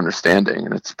better understanding,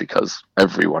 and it's because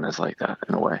everyone is like that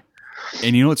in a way.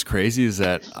 And you know what's crazy is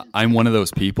that I'm one of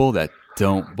those people that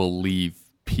don't believe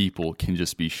people can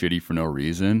just be shitty for no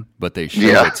reason, but they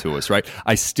show it to us, right?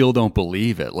 I still don't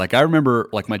believe it. Like, I remember,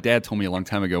 like, my dad told me a long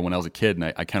time ago when I was a kid,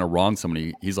 and I kind of wronged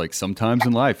somebody. He's like, sometimes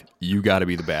in life, you got to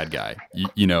be the bad guy.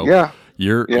 You know,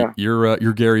 you're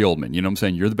Gary Oldman. You know what I'm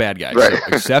saying? You're the bad guy. Right.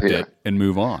 So accept it and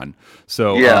move on.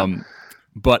 So,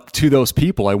 but to those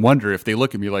people, I wonder if they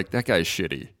look at me like, that guy's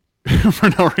shitty. For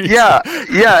no reason. Yeah.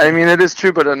 I mean, it is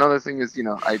true. But another thing is,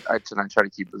 I try to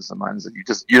keep this in mind, is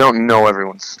that you don't know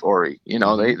everyone's story. You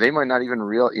know, they might not even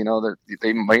that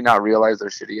they might not realize they're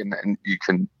shitty, and you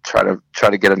can try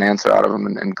to get an answer out of them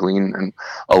and glean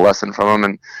a lesson from them.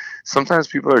 And sometimes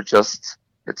people are just,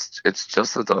 it's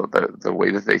just the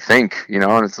way that they think,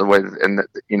 and it's the way that,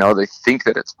 they think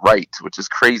that it's right, which is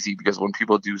crazy, because when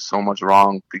people do so much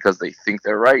wrong because they think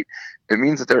they're right, it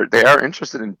means that they are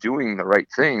interested in doing the right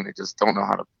thing. They just don't know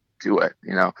how to do it,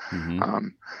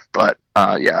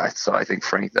 So I think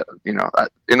Frank, that,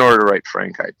 in order to write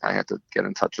Frank, I had to get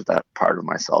in touch with that part of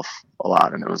myself a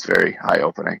lot, and it was very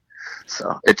eye-opening.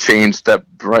 So it changed that,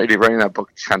 writing that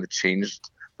book kind of changed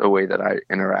the way that I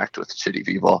interact with shitty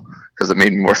people, because it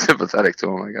made me more sympathetic to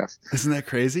them, I guess. Isn't that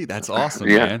crazy? That's awesome,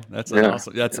 man. That's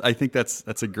awesome. I think that's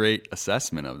a great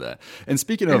assessment of that. And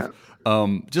speaking of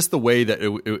just the way that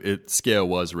it Scale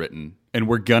was written, and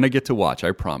we're gonna get to watch,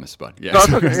 I promise, bud. Yes.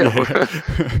 No,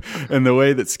 okay. And the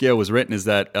way that Scale was written is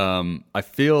that I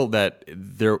feel that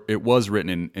it was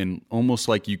written in almost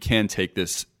like you can take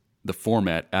the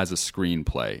format as a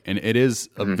screenplay, and it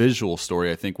is a visual story,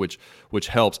 I think, which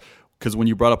helps. Because when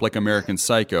you brought up like American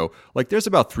Psycho, like there's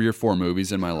about 3 or 4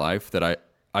 movies in my life that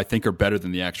I think are better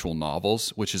than the actual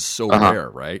novels, which is so rare,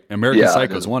 right? American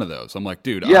Psycho is one of those. I'm like,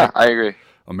 dude, I agree.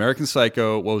 American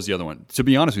Psycho, what was the other one? To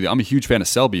be honest with you, I'm a huge fan of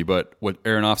Selby, but what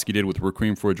Aronofsky did with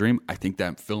Requiem for a Dream, I think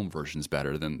that film version is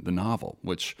better than the novel,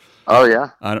 which... Oh, yeah?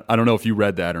 I don't know if you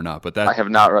read that or not, but that... I have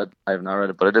not read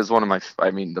it, but it is one of my... I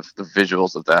mean, the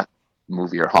visuals of that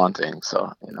movie are haunting,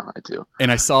 so I do.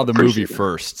 And I saw the movie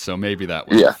first, so maybe that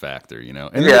was a factor,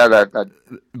 And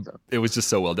it was just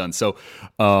so well done. So,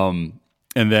 and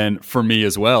then for me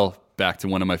as well, back to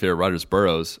one of my favorite writers,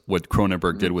 Burroughs, what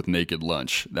Cronenberg did with Naked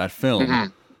Lunch. That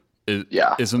film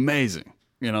is amazing,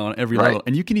 on every level.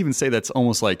 And you can even say that's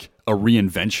almost like a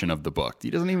reinvention of the book. He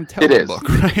doesn't even tell the book,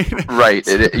 right?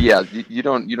 Right. You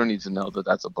don't need to know that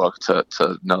that's a book to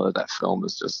know that film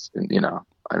is just,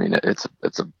 I mean, it's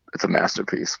a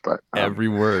masterpiece, but every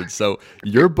word. So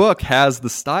your book has the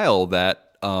style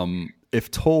that,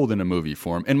 if told in a movie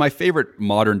form, and my favorite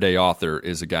modern day author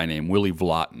is a guy named Willie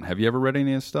Vlotten. Have you ever read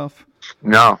any of his stuff?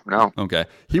 No. Okay.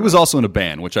 He was also in a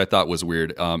band, which I thought was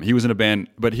weird. He was in a band,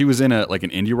 but he was in an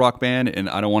indie rock band, and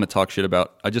I don't want to talk shit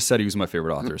about. I just said he was my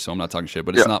favorite author, so I'm not talking shit.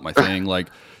 But it's not my thing. Like,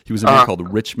 he was in a band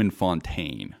called Richmond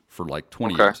Fontaine for like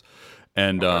 20 years,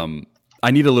 and I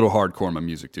need a little hardcore in my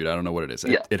music, dude. I don't know what it is.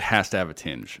 It has to have a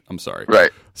tinge. I'm sorry.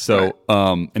 Right. So,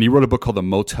 and he wrote a book called The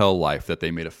Motel Life that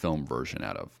they made a film version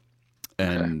out of.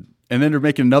 And then they're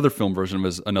making another film version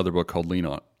of another book called Lean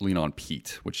on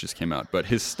Pete, which just came out. But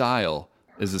his style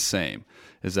is the same,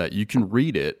 is that you can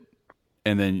read it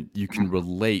and then you can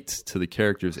relate to the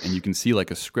characters and you can see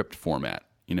like a script format,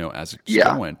 as it's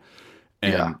going.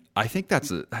 And I think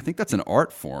that's an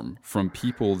art form from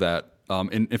people that,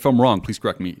 and if I'm wrong, please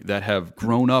correct me, that have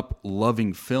grown up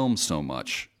loving film so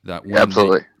much that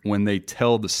when they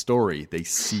tell the story, they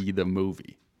see the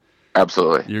movie.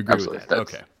 Absolutely. You agree with that?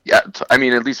 Okay. Yeah, I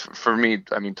mean, at least for me,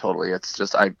 I mean, totally. It's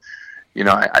just I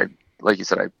like you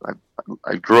said,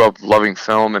 I grew up loving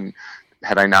film, and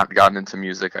had I not gotten into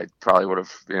music, I probably would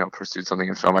have pursued something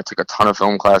in film. I took a ton of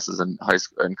film classes in high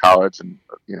school and college, and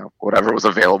whatever was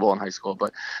available in high school.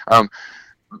 But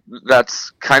that's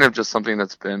kind of just something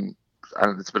that's been.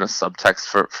 It's been a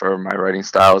subtext for my writing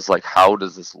style, is like, how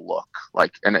does this look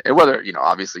like? And whether,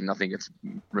 obviously nothing gets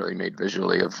really made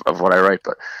visually of what I write,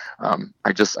 but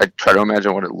I try to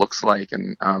imagine what it looks like,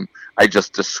 and I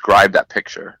just describe that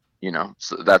picture,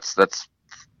 so that's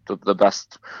the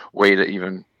best way to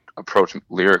even approach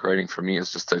lyric writing for me,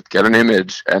 is just to get an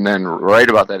image and then write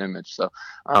about that image. So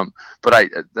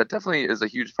but that definitely is a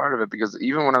huge part of it, because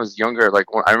even when I was younger, like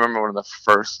I remember one of the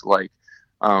first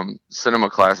cinema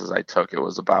classes I took, it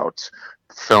was about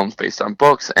films based on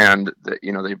books, and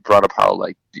they brought up how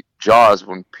like Jaws,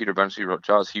 when Peter Benchley wrote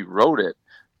Jaws, he wrote it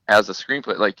as a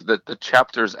screenplay, like the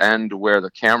chapters end where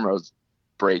the camera's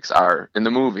breaks are in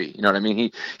the movie, you know what I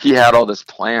mean? He had all this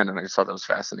planned, and I just thought that was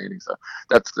fascinating. So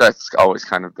that's always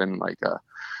kind of been like a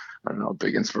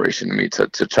big inspiration to me to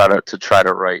try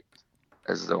to write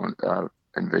as though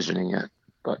envisioning it.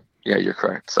 But Yeah, you're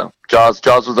correct. So Jaws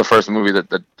was the first movie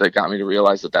that got me to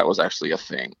realize that was actually a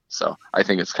thing. So I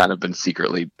think it's kind of been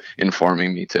secretly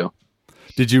informing me too.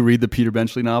 Did you read the Peter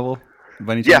Benchley novel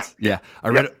by any chance? Yeah. I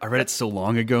read it so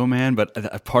long ago, man. But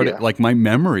a part of like my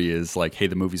memory is like, hey,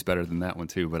 the movie's better than that one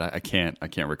too. But I can't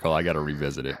recall. I got to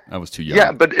revisit it. I was too young.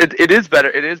 Yeah, but it is better.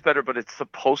 It is better, but it's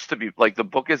supposed to be like the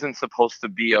book isn't supposed to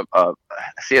be a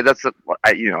see.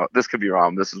 This could be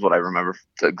wrong. This is what I remember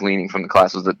gleaning from the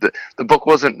class was that the book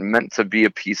wasn't meant to be a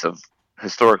piece of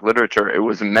historic literature. It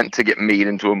was meant to get made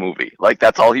into a movie. Like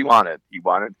that's all he wanted. He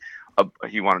wanted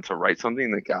to write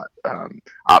something that got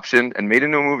optioned and made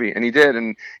into a movie, and he did.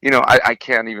 And I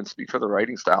can't even speak for the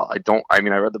writing style. I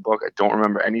read the book. I don't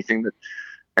remember anything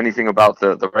about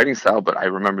the writing style, but I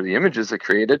remember the images it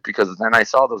created because then I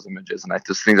saw those images, and I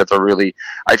just think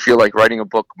I feel like writing a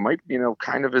book might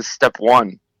kind of is step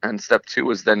one, and step two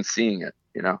is then seeing it.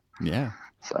 Yeah.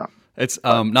 So. It's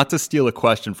not to steal a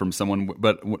question from someone,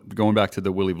 but going back to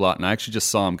the Willie Blotton, I actually just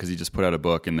saw him because he just put out a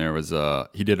book, and there was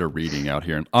he did a reading out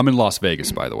here. I'm in Las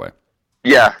Vegas, by the way.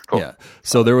 Yeah, cool. Yeah.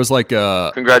 So there was like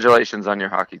congratulations on your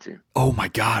hockey team. Oh my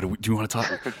God! Do you want to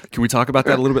talk? Can we talk about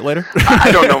that a little bit later?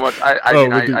 I don't know much.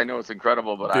 I know it's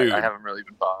incredible, but I haven't really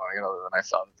been following it other than I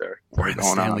saw that we're in the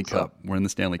Stanley Cup. We're in the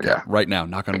Stanley Cup right now.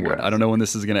 Knock on wood. I don't know when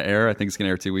this is going to air. I think it's going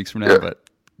to air 2 weeks from now, but.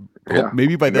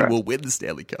 Maybe by then we'll win the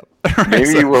Stanley Cup.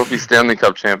 Maybe we'll be Stanley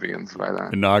Cup champions by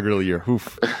then. Inaugural year.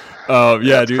 Oof.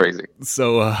 Yeah, dude. Crazy.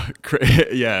 So,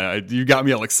 you got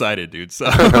me all excited, dude. So,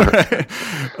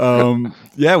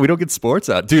 yeah, we don't get sports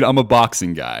out, dude. I'm a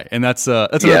boxing guy, and that's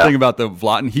another thing about the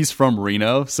Vlotten. He's from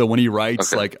Reno, so when he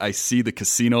writes, like, I see the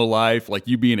casino life, like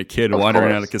you being a kid wandering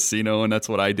around a casino, and that's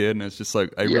what I did, and it's just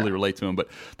like I really relate to him. But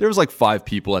there was like 5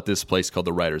 people at this place called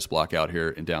the Writers Block out here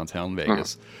in downtown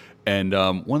Vegas. And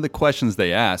one of the questions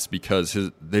they asked, because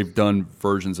they've done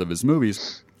versions of his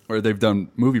movies, or they've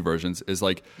done movie versions, is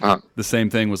like the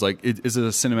same thing was like, is it a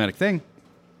cinematic thing?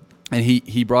 And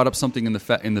he brought up something in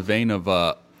the vein of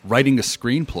writing a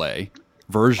screenplay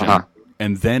version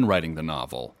and then writing the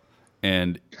novel,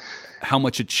 and how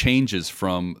much it changes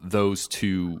from those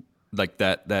two, like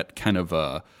that kind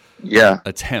of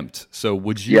attempt. So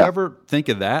would you ever think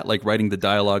of that, like writing the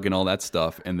dialogue and all that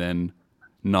stuff, and then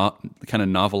not kind of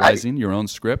novelizing your own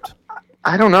script?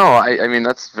 I don't know. I mean,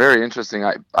 that's very interesting.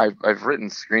 I've written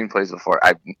screenplays before.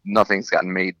 Nothing's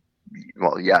gotten made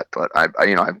yet, but I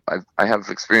have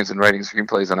experience in writing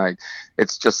screenplays, and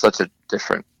it's just such a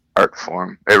different art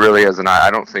form. It really is, and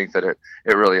I don't think that it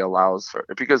really allows for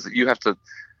it, because you have to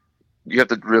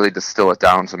really distill it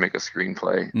down to make a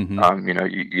screenplay.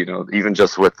 Mm-hmm. Even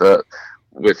just with the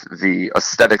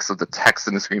aesthetics of the text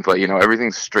in the screenplay,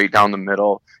 everything's straight down the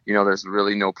middle. There's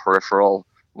really no peripheral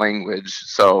language,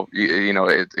 so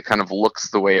it kind of looks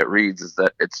the way it reads, is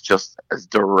that it's just as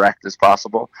direct as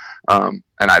possible. And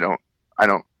I'm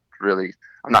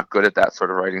not good at that sort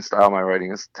of writing style. My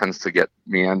writing tends to get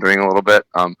meandering a little bit.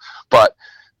 But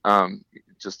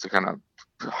just to kind of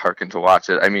hearken to Watch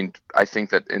It, I mean, I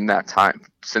think that in that time,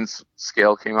 since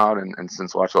Scale came out and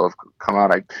since Watch It have come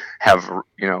out, I have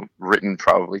written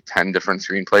probably 10 different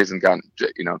screenplays and gotten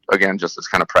again just as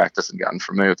kind of practice and gotten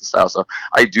familiar with the style. So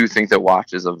I do think that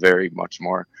Watch is a very much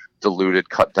more diluted,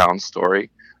 cut down story,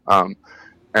 and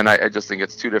I just think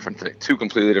it's two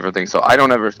completely different things. So I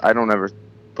don't ever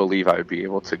believe I would be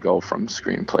able to go from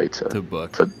screenplay to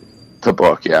book. To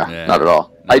book, yeah, not at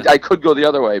all. No. I could go the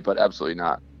other way, but absolutely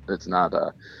not. It's not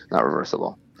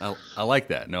reversible. I like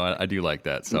that. No, I do like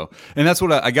that. So, and that's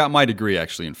what I got my degree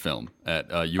actually in film at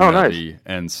UNLV, nice.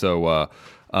 And so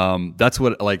that's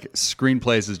what, like,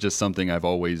 screenplays is just something I've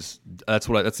always. That's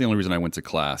the only reason I went to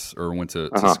class or went to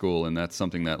school, and that's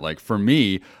something that, like, for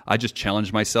me, I just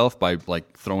challenge myself by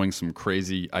like throwing some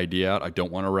crazy idea out I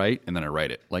don't want to write, and then I write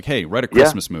it. Like, hey, write a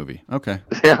Christmas movie. Okay,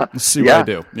 let's see what I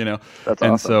do. That's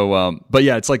and awesome. So, but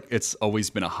yeah, it's like it's always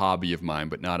been a hobby of mine,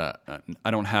 but not I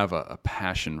don't have a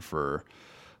passion for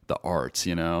the arts.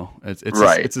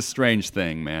 It's a strange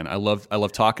thing, man. I love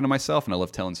talking to myself, and I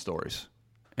love telling stories.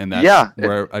 And that's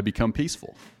where I become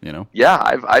peaceful, Yeah,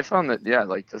 I found that. Yeah,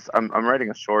 like this. I'm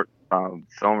writing a short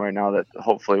film right now that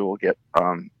hopefully will get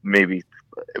maybe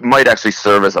it might actually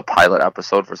serve as a pilot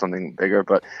episode for something bigger.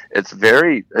 But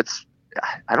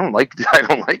I don't like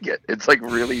it. It's like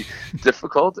really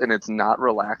difficult, and it's not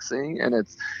relaxing, and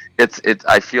it's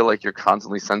I feel like you're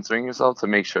constantly censoring yourself to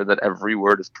make sure that every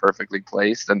word is perfectly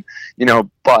placed, and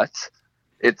but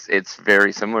it's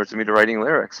very similar to me to writing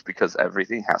lyrics, because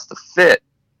everything has to fit.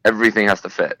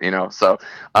 So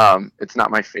it's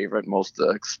not my favorite, most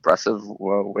expressive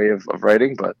way of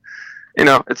writing, but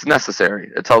it's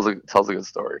necessary. It tells a good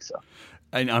story. So.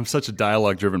 I'm such a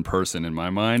dialogue-driven person in my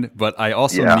mind, but I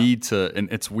also need to,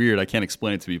 and it's weird, I can't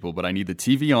explain it to people, but I need the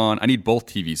TV on. I need both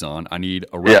TVs on. I need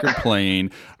a record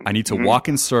playing. I need to walk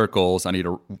in circles. I need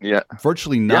to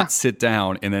virtually not sit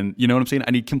down. And then, you know what I'm saying?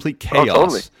 I need complete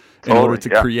chaos in order to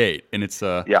create. And it's,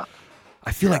 I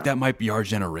feel like that might be our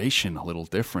generation a little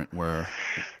different, where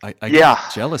I get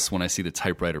jealous when I see the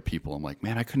typewriter people. I'm like,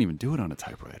 man, I couldn't even do it on a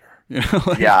typewriter.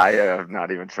 I have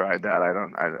not even tried that.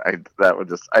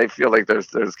 I feel like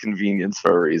there's convenience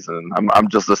for a reason. I'm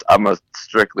a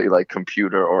strictly like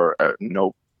computer or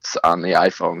notes on the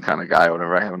iPhone kind of guy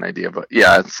whenever I have an idea. But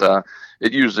it's not,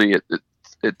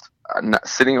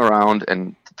 sitting around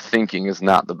and thinking is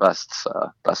not the best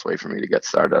way for me to get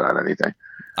started on anything.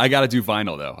 I got to do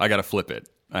vinyl though. I got to flip it.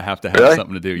 I have to have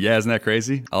something to do. Yeah, isn't that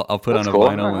crazy? I'll put on a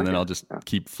vinyl and then I'll just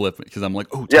keep flipping because I'm like,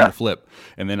 time to flip.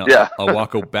 And then I'll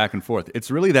walk back and forth. It's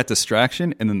really that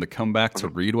distraction and then the comeback to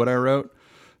read what I wrote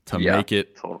to make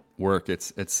it work.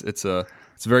 It's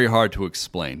very hard to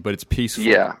explain, but it's peaceful.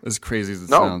 Yeah. As crazy as it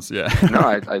sounds. Yeah. No,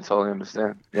 I totally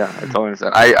understand. Yeah, I totally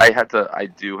understand. I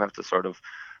do have to sort of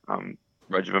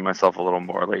regiment myself a little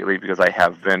more lately because I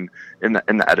have been in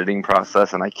the editing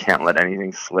process and I can't let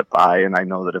anything slip by, and I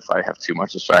know that if I have too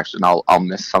much distraction I'll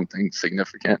miss something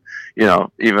significant.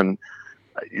 Even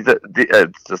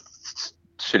just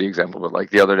shitty example, but like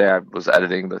the other day I was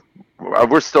editing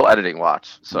we're still editing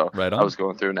Watch, so I was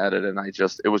going through an edit and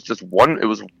it was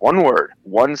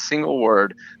one single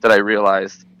word that I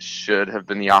realized should have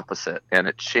been the opposite, and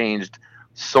it changed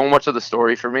so much of the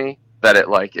story for me that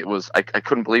I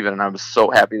couldn't believe it, and I was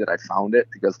so happy that I found it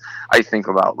because I think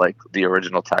about like the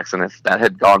original text, and if that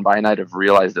had gone by and I'd have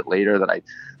realized it later that I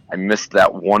missed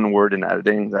that one word in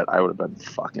editing, that I would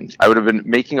have been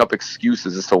making up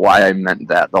excuses as to why I meant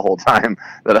that the whole time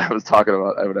that I would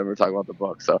ever talk about the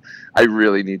book. So I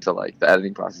really need to the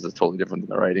editing process is totally different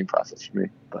than the writing process for me.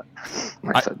 But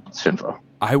like I said, it's Shinfo.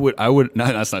 I would no,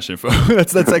 that's not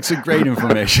Shinfo. that's actually great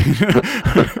information.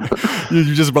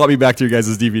 You just brought me back to your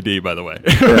guys' DVD, by the way.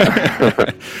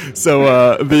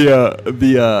 So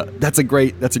that's a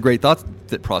great thought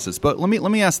process. But let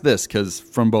me ask this, because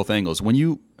from both angles, when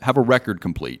you have a record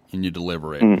complete and you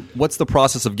deliver it, what's the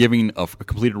process of giving a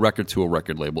completed record to a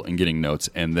record label and getting notes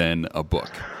and then a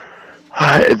book?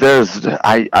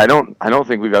 I don't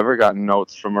think we've ever gotten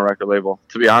notes from a record label,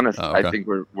 to be honest. I think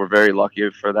we're very lucky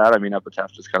for that. I mean,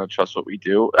 Epitaph just kind of trusts what we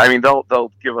do. I mean,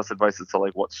 they'll give us advice as to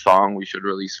like what song we should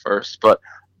release first, but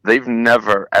they've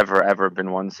never ever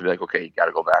been ones to be like, okay, you got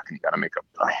to go back and you got to make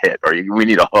a hit, or we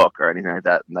need a hook or anything like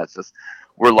that. And that's just,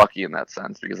 we're lucky in that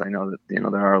sense, because I know that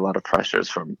there are a lot of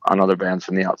pressures on other bands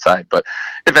from the outside. But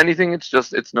if anything, it's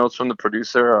notes from the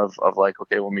producer of like,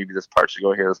 okay, well maybe this part should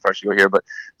go here, this part should go here. But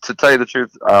to tell you the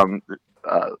truth,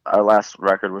 our last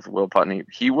record with Will Putney,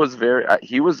 he was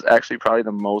actually probably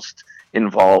the most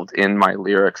involved in my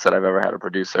lyrics that I've ever had a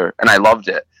producer, and I loved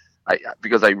it.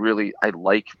 Because I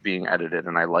like being edited,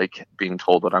 and I like being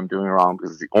told what I'm doing wrong,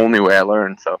 because it's the only way I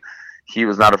learn. So he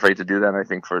was not afraid to do that. And I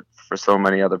think for so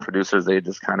many other producers, they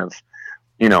just kind of,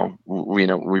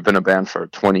 we've been a band for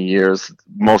 20 years.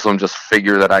 Most of them just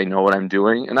figure that I know what I'm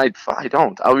doing, and I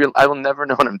don't. I will never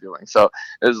know what I'm doing. So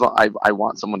I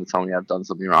want someone to tell me I've done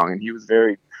something wrong. And he was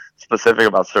very specific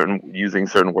about using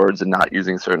certain words and not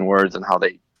using certain words, and how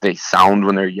they sound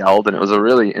when they're yelled. And it was a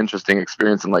really interesting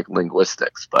experience in like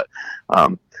linguistics, but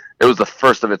it was the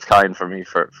first of its kind for me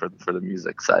for the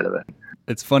music side of it.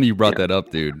 It's funny you brought that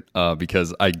up, dude,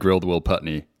 because I grilled Will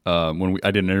Putney when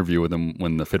I did an interview with him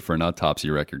when the Fit for an Autopsy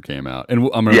record came out. And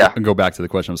I'm going to go back to the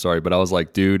question, I'm sorry, but I was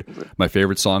like, dude, my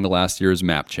favorite song of last year is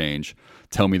Map Change.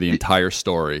 Tell me the entire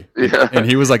story. Yeah. And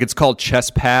he was like, it's called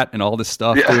Chest Pat and all this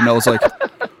stuff. Yeah. Dude. And I was like,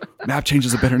 Map Change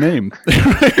is a better name.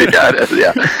 Yeah,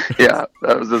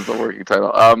 that was just the working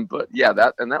title. But yeah,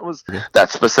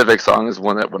 that specific song is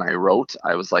one that when I wrote,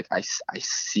 I was like, I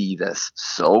see this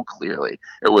so clearly.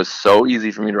 It was so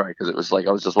easy for me to write, because it was like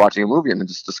I was just watching a movie and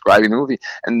just describing the movie.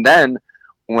 And then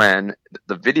when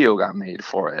the video got made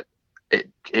for it,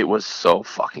 it was so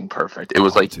fucking perfect. It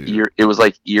was it was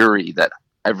like eerie that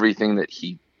everything that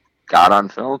he got on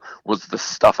film was the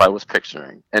stuff I was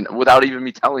picturing, and without even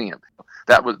me telling him.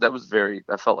 That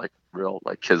felt like real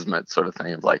like kismet sort of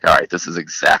thing of like, all right, this is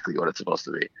exactly what it's supposed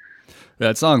to be.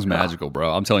 That song's magical,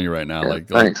 bro. I'm telling you right now. Yeah,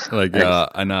 thanks.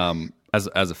 And as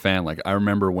a fan, like I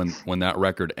remember when that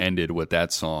record ended with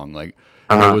that song, like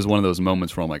it was one of those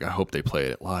moments where I'm like, I hope they play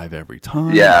it live every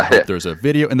time. Yeah. I hope there's a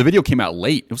video, and the video came out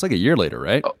late. It was like a year later,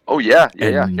 right? Oh yeah.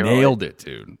 Nailed it,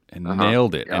 dude. And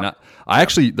nailed it. Yeah. And I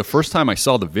actually, the first time I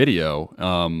saw the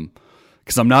video, because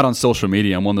because I'm not on social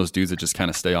media. I'm one of those dudes that just kind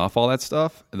of stay off all that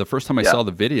stuff. The first time I saw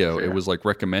the video, it was like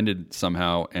recommended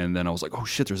somehow, and then I was like, oh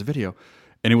shit, there's a video.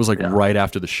 And it was like right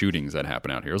after the shootings that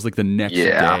happened out here. It was like the next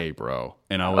day, bro.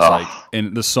 And I was like,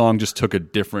 and the song just took a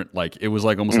different, like, it was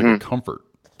like almost like a comfort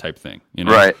type thing, you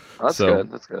know? Right. That's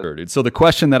good. That's good. So the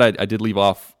question that I did leave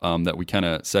off that we kind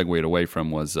of segued away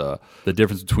from was the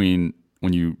difference between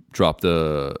when you dropped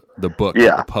the book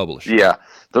with the publisher. Yeah.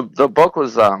 The book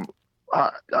was,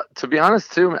 to be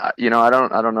honest too, you know, I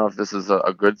don't know if this is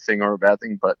a good thing or a bad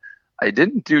thing, but I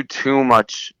didn't do too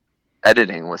much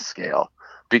editing with Scale.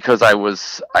 Because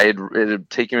it had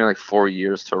taken me like 4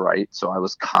 years to write, so I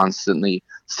was constantly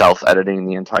self-editing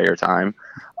the entire time.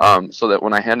 So that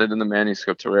when I handed in the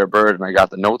manuscript to Rare Bird and I got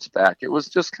the notes back, it was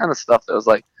just kind of stuff that was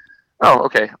like, oh,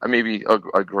 okay, maybe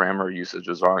a grammar usage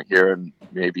was wrong here, and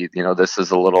maybe, you know, this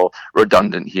is a little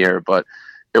redundant here, but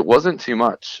it wasn't too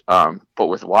much. But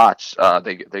with Watch,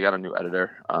 they got a new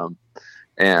editor.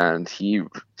 And he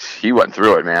went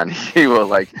through it, man. He was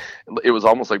like, it was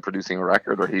almost like producing a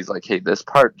record where he's like, hey, this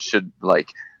part should like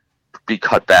be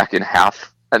cut back in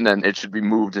half, and then it should be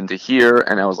moved into here.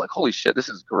 And I was like, holy shit, this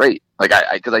is great. Like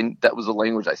because that was the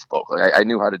language I spoke. Like I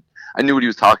knew what he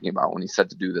was talking about when he said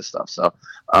to do this stuff. So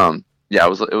yeah, it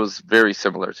was very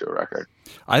similar to a record.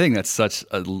 I think that's such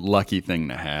a lucky thing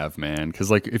to have, man.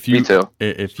 Because like if you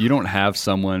don't have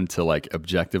someone to like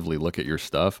objectively look at your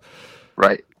stuff,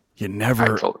 right. It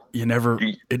never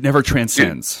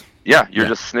transcends. Yeah, you're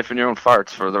just sniffing your own farts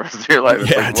for the rest of your life.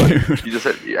 It's yeah, like, dude. You just,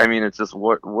 I mean, it's just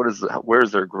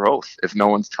where's their growth if no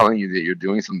one's telling you that you're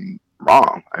doing something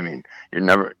wrong? I mean, you're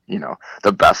never, you know,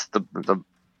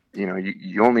 you know,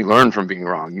 you only learn from being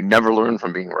wrong. You never learn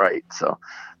from being right. So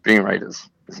being right is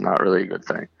not really a good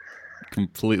thing.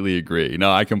 Completely agree.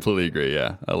 No, I completely agree.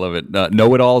 Yeah, I love it.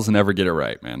 Know-it-alls never get it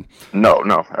right, man. No,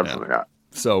 absolutely not.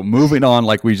 So moving on,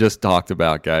 like we just talked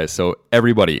about, guys. So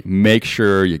everybody, make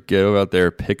sure you go out there,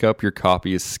 pick up your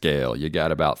copy of Scale. You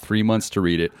got about 3 months to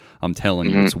read it. I'm telling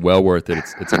you, it's well worth it.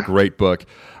 It's a great book.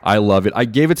 I love it. I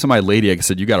gave it to my lady. I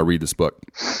said, you got to read this book.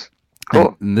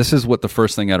 Cool. And this is what the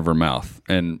first thing out of her mouth.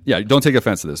 And yeah, don't take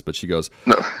offense to this, but she goes,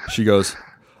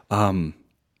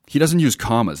 he doesn't use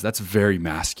commas. That's very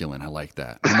masculine. I like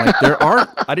that. I'm like,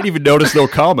 I didn't even notice no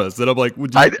commas. And I'm like,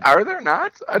 are there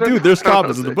not? Dude, there's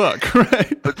commas in the book,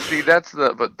 right? But see, that's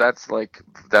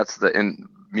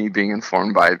me being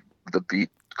informed by the beat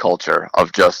culture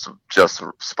of just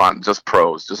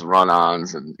prose, just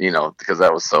run-ons, and you know, because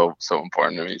that was so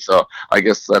important to me. So I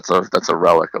guess that's a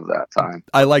relic of that time.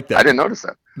 I like that. I didn't notice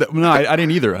that. No, I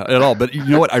didn't either at all. But you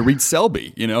know what? I read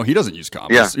Selby. You know, he doesn't use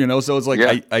commas. Yeah. You know, so it's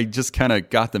like I just kind of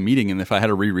got the meaning, and if I had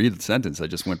to reread the sentence, I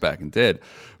just went back and did.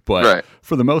 But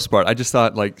for the most part, I just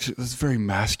thought like this is very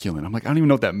masculine. I'm like, I don't even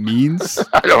know what that means.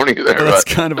 I don't either. That's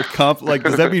kind of a like,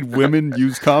 does that mean women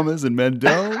use commas and men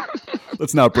don't?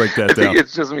 Let's not break that down. I think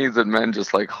it just means that men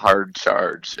just like hard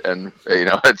charge, and you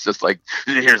know, it's just like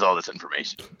here's all this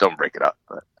information. Don't break it up.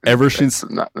 But ever since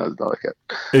not delicate.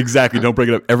 Exactly, don't break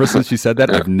it up. Ever since you said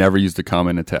that, I've never used a comma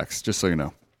in a text. Just so you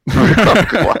know.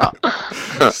 Wow.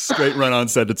 Straight run-on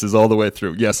sentences all the way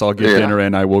through. Yes, I'll get dinner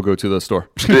and I will go to the store.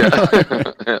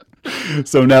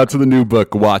 So now to the new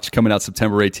book, Watch, coming out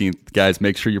September 18th. Guys,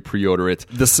 make sure you pre-order it.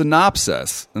 The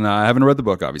synopsis, and I haven't read the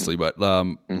book, obviously, but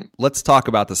let's talk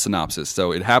about the synopsis.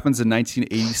 So it happens in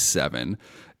 1987,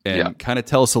 and kind of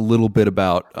tell us a little bit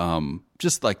about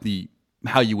just like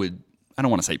how you would, I don't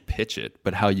want to say pitch it,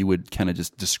 but how you would kind of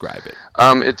just describe it.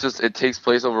 It takes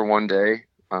place over one day.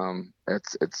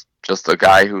 It's just a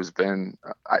guy who's kind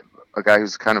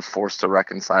of forced to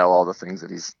reconcile all the things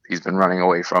that he's been running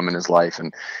away from in his life,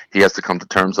 and he has to come to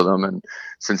terms with them. And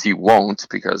since he won't,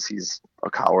 because he's a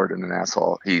coward and an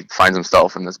asshole, he finds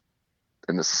himself in this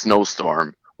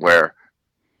snowstorm where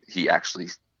he actually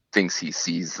thinks he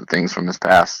sees the things from his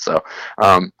past. So,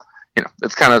 you know,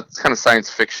 it's kind of science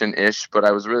fiction-ish, but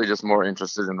I was really just more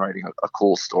interested in writing a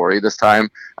cool story this time.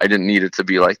 I didn't need it to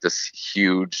be like this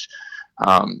huge,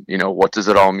 you know, what does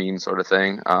it all mean sort of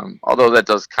thing. Although that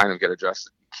does kind of get addressed.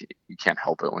 You can't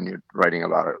help it when you're writing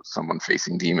about someone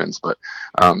facing demons. But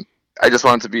I just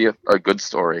want it to be a good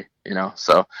story, you know.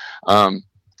 So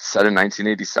set in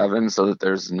 1987 so that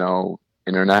there's no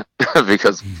internet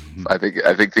because I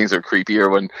think things are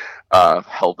creepier when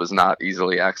help is not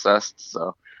easily accessed.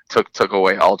 So took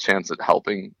away all chance at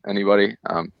helping anybody.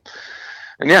 And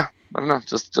yeah. I don't know,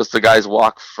 just the guy's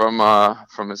walk from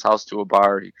his house to a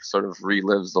bar. He sort of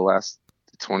relives the last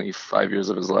 25 years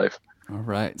of his life. All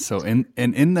right. So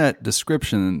in that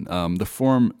description, the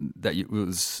form that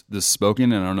was this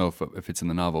spoken, and I don't know if it's in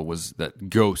the novel, was that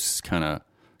ghosts kind of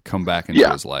come back into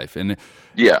his life. And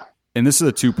And this is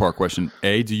a two-part question.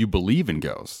 A, do you believe in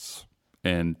ghosts?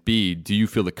 And B, do you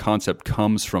feel the concept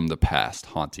comes from the past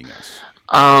haunting us?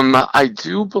 I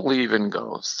do believe in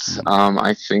ghosts.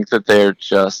 I think that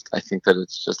I think that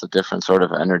it's just a different sort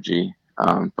of energy.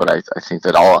 But I think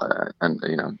that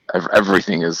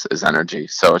everything is energy.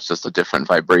 So it's just a different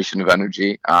vibration of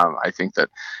energy. I think that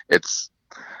it's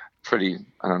pretty,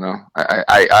 I don't know.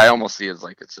 I almost see it as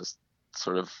like, it's just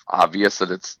sort of obvious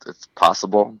that it's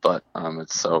possible, but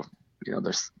it's so,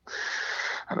 there's,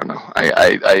 I don't know.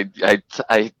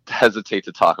 I hesitate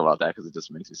to talk about that because it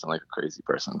just makes me sound like a crazy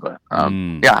person. But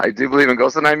yeah, I do believe in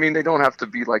ghosts, and I mean, they don't have to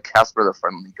be like Casper the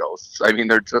Friendly Ghosts. I mean,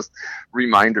 they're just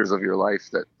reminders of your life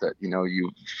that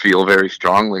you feel very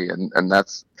strongly, and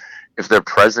that's, if they're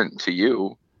present to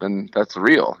you, then that's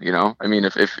real. I mean,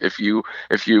 if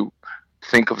you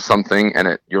think of something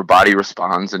and your body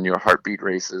responds and your heartbeat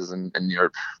races and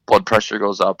your blood pressure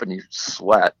goes up and you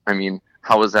sweat, I mean,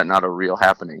 how is that not a real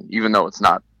happening? Even though it's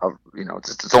not,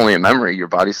 it's only a memory, your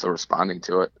body's still responding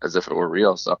to it as if it were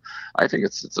real. So I think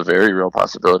it's a very real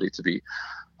possibility to be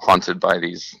haunted by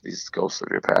these ghosts of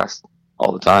your past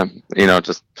all the time.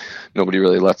 Just nobody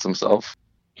really lets themselves,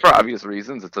 for obvious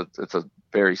reasons. It's a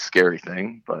very scary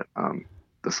thing, but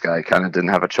this guy kind of didn't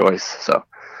have a choice. So.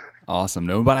 Awesome.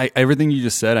 No, but everything you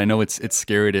just said, I know it's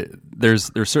scary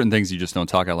there's certain things you just don't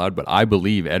talk out loud, but I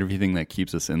believe everything that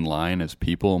keeps us in line as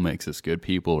people, makes us good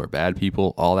people or bad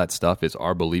people, all that stuff is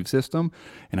our belief system.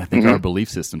 And I think our belief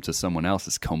system to someone else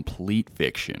is complete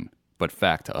fiction, but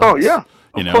fact to us. Oh yeah.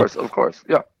 Of course.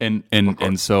 Yeah.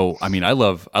 And so, I mean, I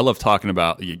love talking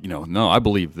about, no, I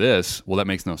believe this. Well, that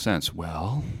makes no sense.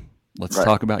 Well, let's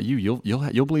talk about you.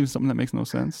 You'll believe something that makes no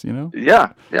sense,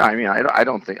 Yeah. I mean, I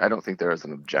don't think there is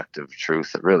an objective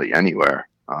truth really anywhere.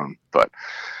 But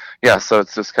yeah, so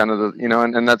it's just kind of the,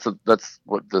 and that's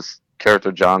what this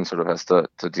character John sort of has to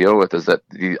deal with, is that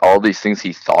all these things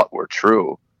he thought were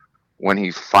true, when he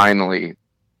finally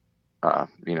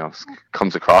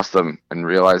comes across them and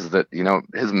realizes that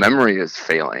his memory is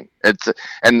failing.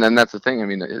 And then that's the thing. I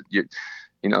mean,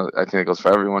 I think it goes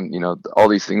for everyone. All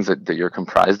these things that you're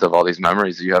comprised of, all these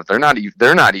memories you have, they're not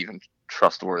even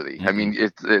trustworty. I mean,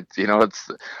 it's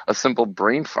a simple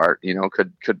brain fart.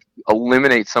 Could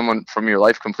eliminate someone from your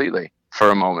life completely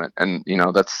for a moment, and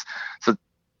it's a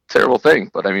terrible thing.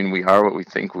 But I mean, we are what we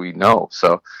think we know.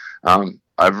 So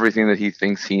everything that he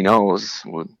thinks he knows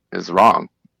is wrong,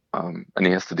 and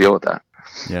he has to deal with that.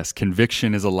 Yes,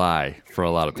 conviction is a lie for a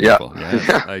lot of people. Yeah.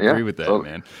 Yes, I agree with that, totally.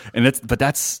 Man. And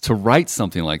that's to write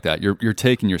something like that. You're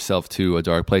taking yourself to a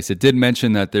dark place. It did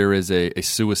mention that there is a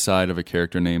suicide of a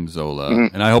character named Zola,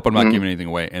 and I hope I'm not giving anything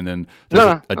away. And then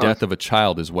there's a death of a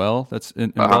child as well that's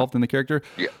involved in the character.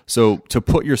 Yeah. So to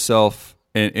put yourself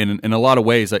in a lot of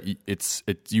ways, that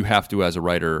you have to, as a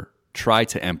writer, try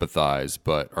to empathize,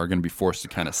 but are going to be forced to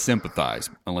kind of sympathize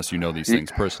unless you know these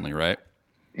things personally, right?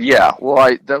 Yeah,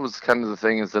 well, that was kind of the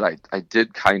thing, is that I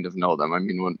did kind of know them. I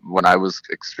mean, when I was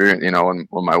experiencing,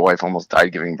 when my wife almost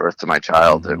died giving birth to my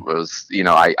child, it was,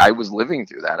 I was living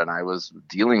through that, and I was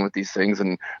dealing with these things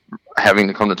and having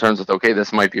to come to terms with, okay,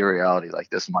 this might be a reality.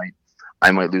 Like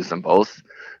I might lose them both.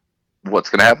 What's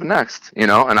going to happen next?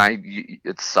 And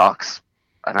it sucks,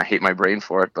 and I hate my brain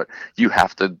for it, but you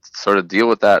have to sort of deal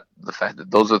with that, the fact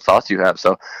that those are the thoughts you have.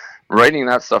 So writing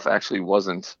that stuff actually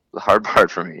wasn't the hard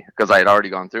part for me, because I had already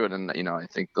gone through it. And, I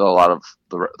think a lot of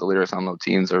the lyrics on Low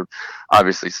Teens are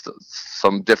obviously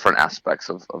some different aspects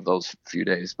of those few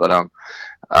days. But,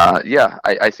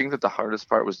 I think that the hardest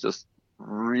part was just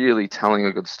really telling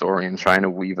a good story and trying to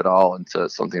weave it all into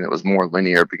something that was more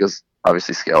linear, because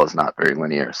obviously scale is not very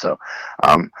linear. So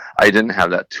I didn't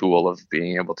have that tool of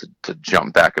being able to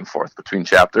jump back and forth between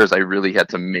chapters. I really had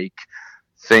to make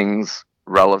things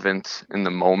relevant in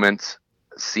the moment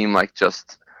seem like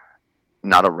just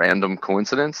not a random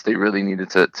coincidence. They really needed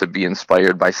to be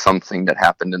inspired by something that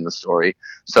happened in the story.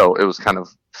 So it was kind of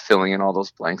filling in all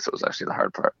those blanks. It was actually the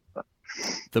hard part. But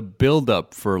the build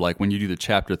up for, like, when you do the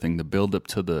chapter thing, the build up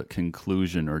to the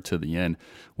conclusion or to the end,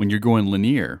 when you're going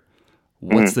linear,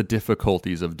 what's the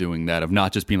difficulties of doing that, of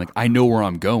not just being like, I know where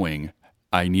I'm going,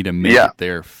 I need to make it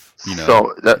there,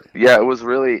 So it was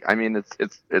really, I mean,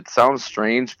 it sounds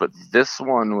strange, but this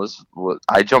one was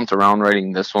I jumped around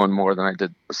writing this one more than I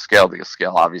did Scale, because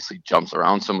Scale obviously jumps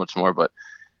around so much more. But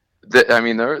I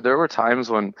mean, there were times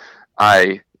when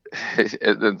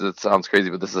it sounds crazy,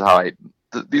 but this is how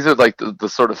these are like the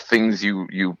sort of things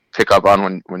you pick up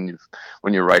on when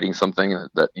you're writing something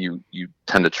that you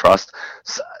tend to trust.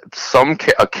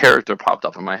 A character popped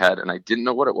up in my head, and I didn't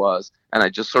know what it was, and I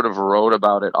just sort of wrote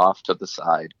about it off to the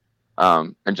side,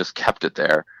 and just kept it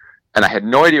there. and I had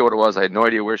no idea what it was. I had no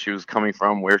idea where she was coming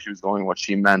from, where she was going, what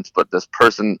she meant. But this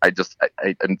person, I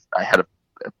had a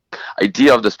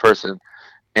idea of this person,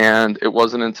 and it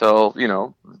wasn't until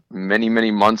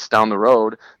many months down the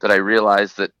road that I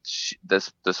realized that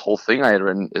this whole thing I had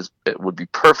written it would be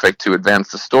perfect to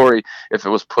advance the story if it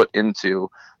was put into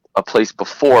a place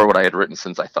before what I had written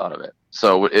since I thought of it.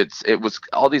 So it was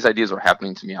all these ideas were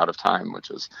happening to me out of time, which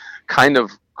was kind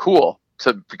of cool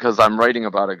because I'm writing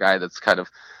about a guy that's kind of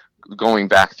going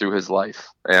back through his life,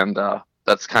 and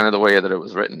that's kind of the way that it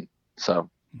was written. So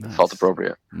nice. It felt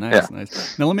appropriate.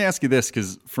 Nice. Now let me ask you this,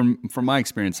 because from my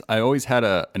experience, I always had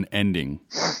an ending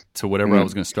to whatever I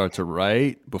was going to start to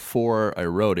write before I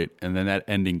wrote it, and then that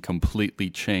ending completely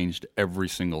changed every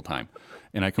single time,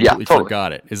 and I completely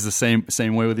forgot it. Is the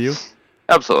same way with you?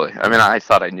 Absolutely. I mean, I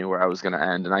thought I knew where I was going to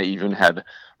end, and I even had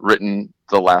written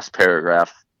the last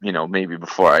paragraph, maybe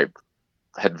before I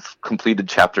had completed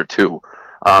chapter 2.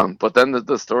 But then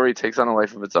the story takes on a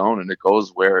life of its own, and it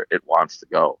goes where it wants to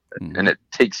go, and it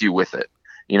takes you with it.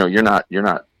 You're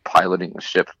not piloting the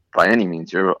ship by any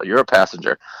means. You're a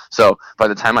passenger. So by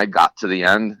the time I got to the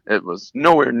end, it was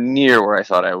nowhere near where I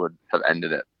thought I would have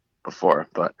ended it before.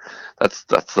 But that's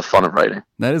the fun of writing.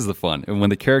 That is the fun, and when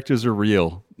the characters are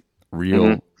real,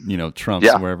 trumps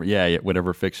wherever,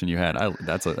 whatever fiction you had.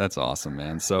 That's awesome,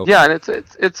 man. So yeah, and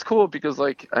it's cool because,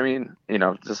 like, I mean,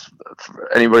 just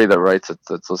for anybody that writes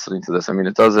that's listening to this, I mean,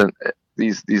 it doesn't.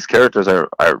 These characters are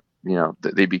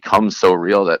they become so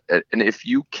real that, and if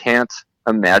you can't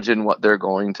imagine what they're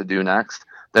going to do next,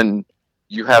 then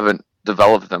you haven't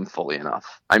developed them fully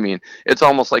enough. I mean, it's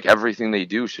almost like everything they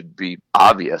do should be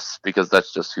obvious because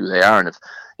that's just who they are. And if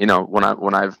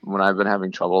when I've been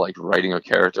having trouble like writing a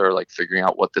character or like figuring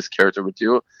out what this character would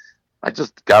do,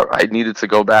 I needed to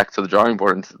go back to the drawing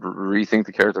board and rethink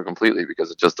the character completely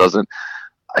because it just doesn't.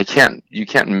 You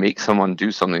can't make someone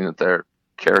do something that their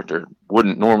character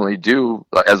wouldn't normally do.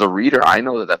 As a reader, I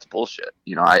know that that's bullshit.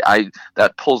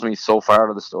 That pulls me so far out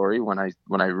of the story when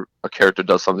a character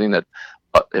does something that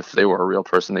if they were a real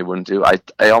person they wouldn't do.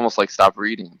 I almost like stop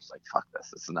reading. I'm just like, fuck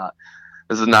this.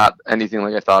 This is not anything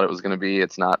like I thought it was going to be.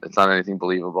 It's not anything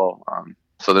believable.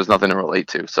 So there's nothing to relate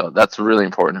to. So that's really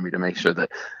important to me to make sure that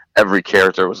every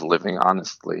character was living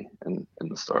honestly in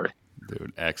the story.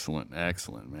 Dude, excellent,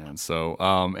 man. So,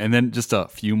 and then just a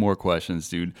few more questions,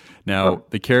 dude. Now,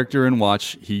 the character in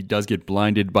Watch, he does get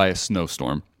blinded by a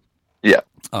snowstorm. Yeah.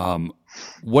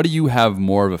 What do you have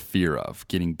more of a fear of,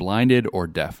 getting blinded or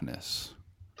deafness?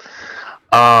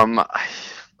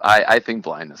 I think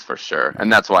blindness for sure,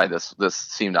 and that's why this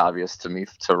seemed obvious to me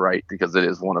to write because it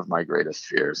is one of my greatest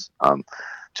fears.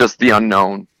 Just the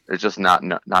unknown. It's just not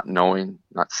knowing,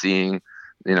 not seeing,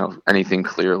 anything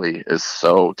clearly is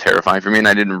so terrifying for me, and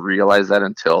I didn't realize that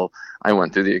until I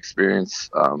went through the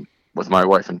experience with my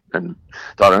wife and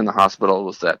daughter in the hospital.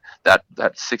 Was that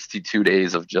 62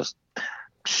 days of just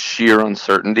sheer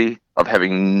uncertainty of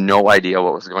having no idea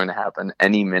what was going to happen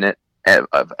any minute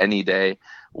of any day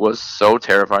was so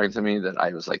terrifying to me that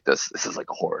I was like, this is like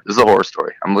a horror. This is a horror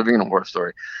story. I'm living in a horror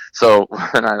story. So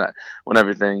when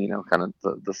everything, kind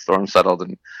of the storm settled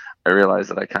and I realized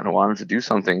that I kind of wanted to do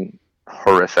something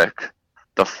horrific,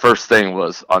 the first thing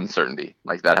was uncertainty.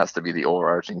 Like that has to be the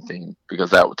overarching theme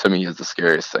because that to me is the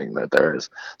scariest thing that there is.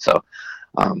 So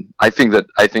I think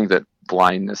that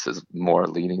blindness is more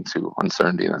leaning to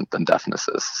uncertainty than deafness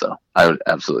is. So I would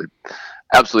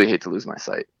absolutely hate to lose my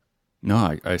sight.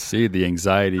 No, I see the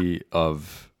anxiety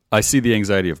of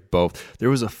both.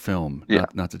 There was a film,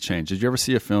 not to change. Did you ever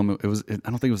see a film? I don't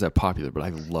think it was that popular, but I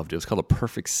loved it. It was called A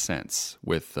Perfect Sense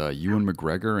with Ewan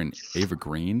McGregor and Ava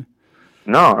Green.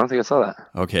 No, I don't think I saw that.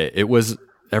 Okay, it was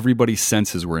everybody's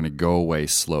senses were going to go away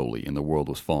slowly, and the world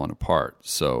was falling apart.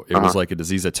 So it was like a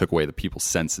disease that took away the people's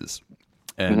senses.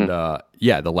 And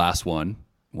the last one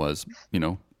was,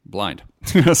 blind.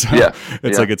 It's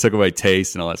like it took away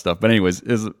taste and all that stuff. But anyways,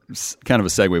 it's kind of a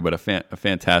segue, but a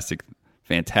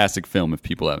fantastic film if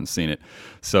people haven't seen it.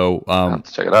 So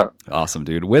let's check it out. Awesome,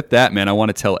 dude. With that, man, I want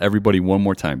to tell everybody one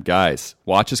more time, guys,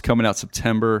 Watch is coming out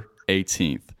September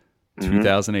 18th,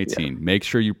 2018. Make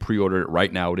sure you pre-order it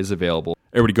right now. It is available.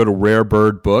 Everybody go to Rare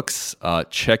Bird Books.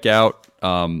 Check out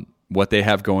what they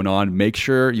have going on. Make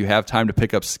sure you have time to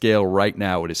pick up Scale right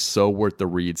now. It is so worth the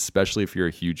read, especially if you're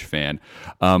a huge fan.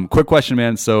 Quick question,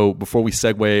 man. So before we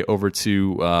segue over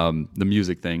to the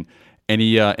music thing,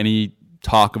 any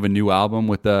talk of a new album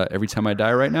with Every Time I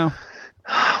Die right now?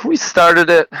 We started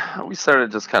it. We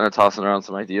started just kind of tossing around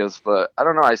some ideas, but I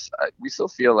don't know. We still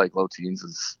feel like Low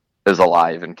Teens is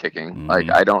alive and kicking. Like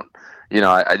I don't,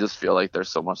 I just feel like there's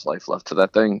so much life left to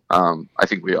that thing. I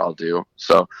think we all do.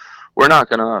 So we're not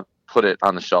gonna put it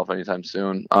on the shelf anytime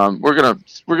soon. We're gonna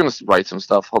write some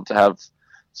stuff. Hope to have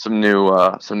some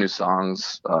new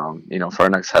songs, for our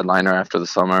next headliner after the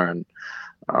summer. And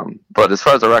but as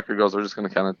far as the record goes, we're just gonna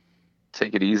kind of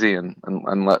take it easy and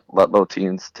let Low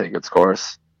Teens take its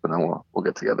course, and then we'll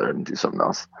get together and do something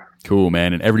else. Cool,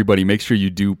 man. And everybody, make sure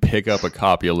you do pick up a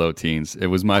copy of Low Teens. It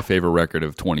was my favorite record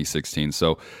of 2016.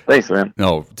 So thanks, man.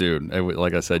 No, dude.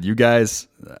 Like I said, you guys,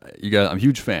 I'm a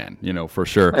huge fan. For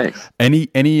sure. Thanks.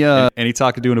 Any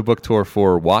talk of doing a book tour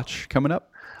for Watch coming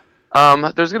up?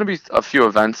 There's going to be a few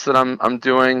events that I'm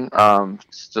doing.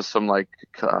 Just some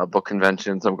book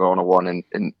conventions. I'm going to one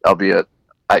and albeit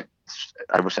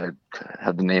I wish I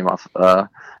had the name off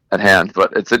at hand,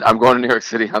 but I'm going to New York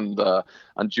City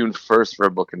on June 1st for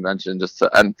a book convention. And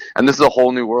this is a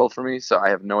whole new world for me, so I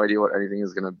have no idea what anything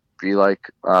is going to be like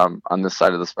on this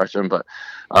side of the spectrum. But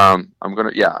I am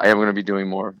going to be doing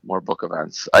more book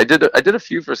events. I did a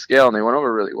few for Scale, and they went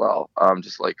over really well.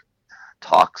 Just like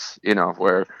talks,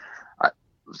 where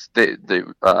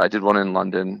I did one in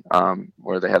London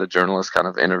where they had a journalist kind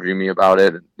of interview me about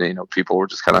it. And, people were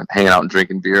just kind of hanging out and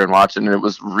drinking beer and watching, and it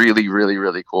was really, really,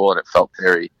 really cool, and it felt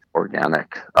very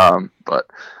organic. But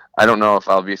I don't know if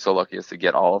I'll be so lucky as to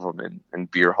get all of them in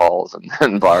beer halls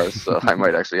and bars. So I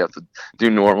might actually have to do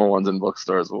normal ones in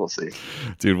bookstores. We'll see.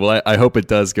 Dude, well, I hope it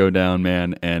does go down,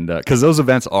 man. And because those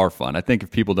events are fun. I think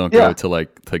if people don't go to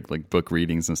like book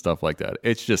readings and stuff like that,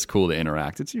 it's just cool to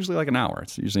interact. It's usually like an hour.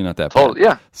 It's usually not that bad.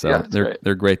 Yeah. So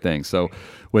they're great things. So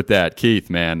with that, Keith,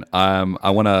 man, I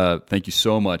want to thank you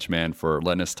so much, man, for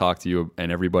letting us talk to you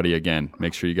and everybody again.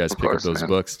 Make sure you guys pick up those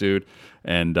books, dude.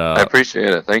 And I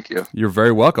appreciate it. Thank you. You're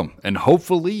very welcome. And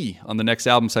hopefully on the next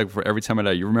album cycle for Every Time I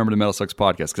Die, you remember the Metal Sucks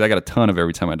podcast, because I got a ton of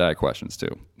Every Time I Die questions too.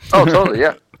 Oh, totally.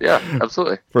 Yeah. Yeah,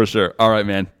 absolutely. For sure. All right,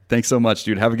 man. Thanks so much,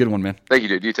 dude. Have a good one, man. Thank you,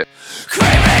 dude. You too. Creeping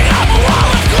up a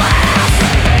wall of glass.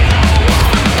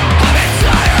 I'm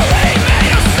entirely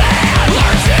made of sand.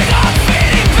 Lurching up,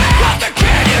 feeding back what the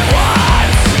canyon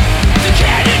wants, the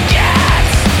canyon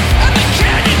gets, and the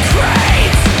canyon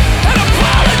craves. An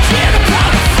apology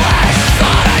about the flesh.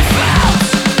 Thought I felt,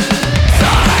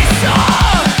 thought I saw,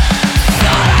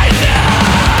 thought I knew.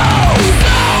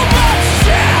 So much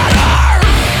chatter.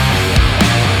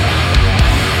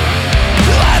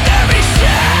 Let there be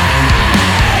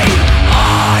shade,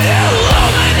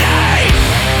 unilluminated.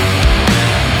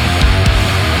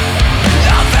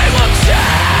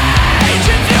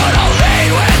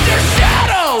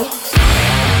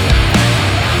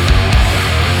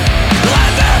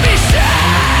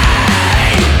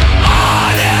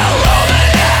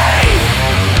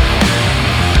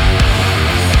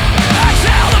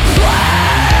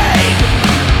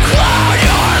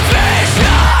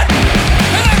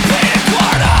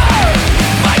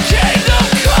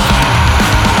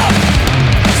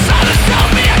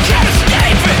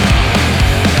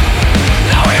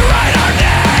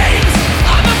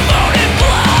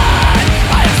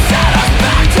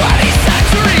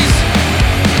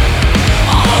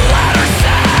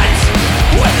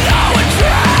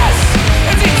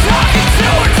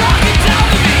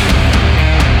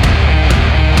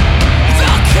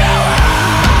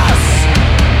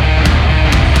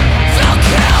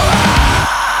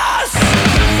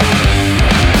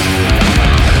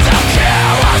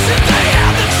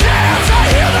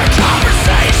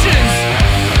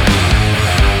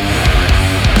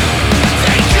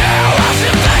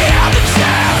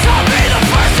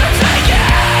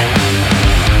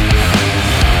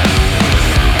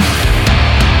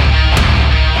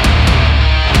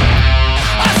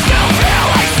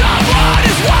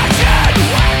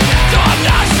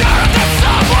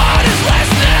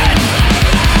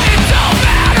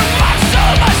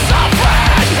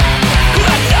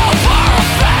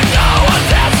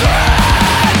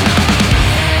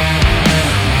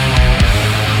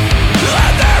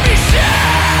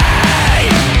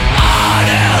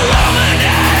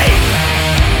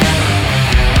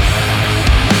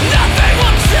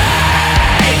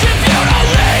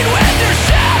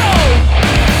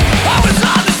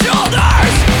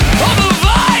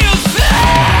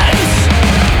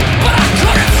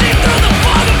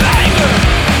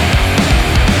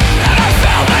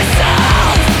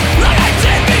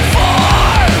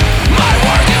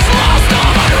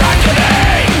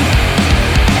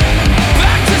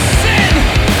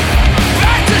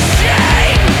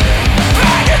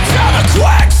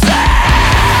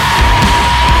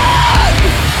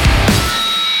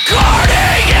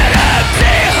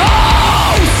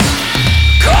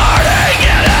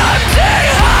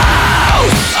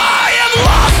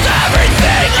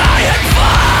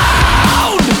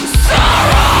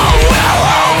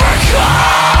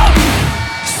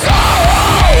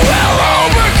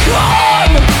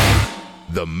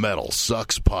 Metal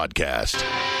Sucks Podcast.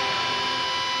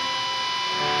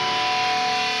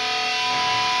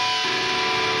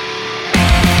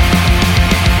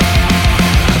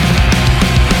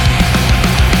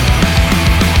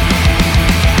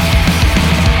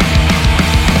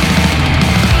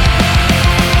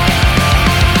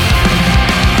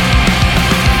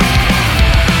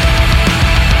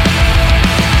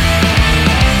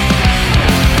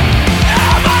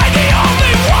 Am I the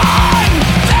only one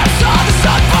that saw the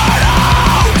sun burn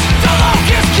out? The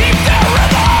locusts keep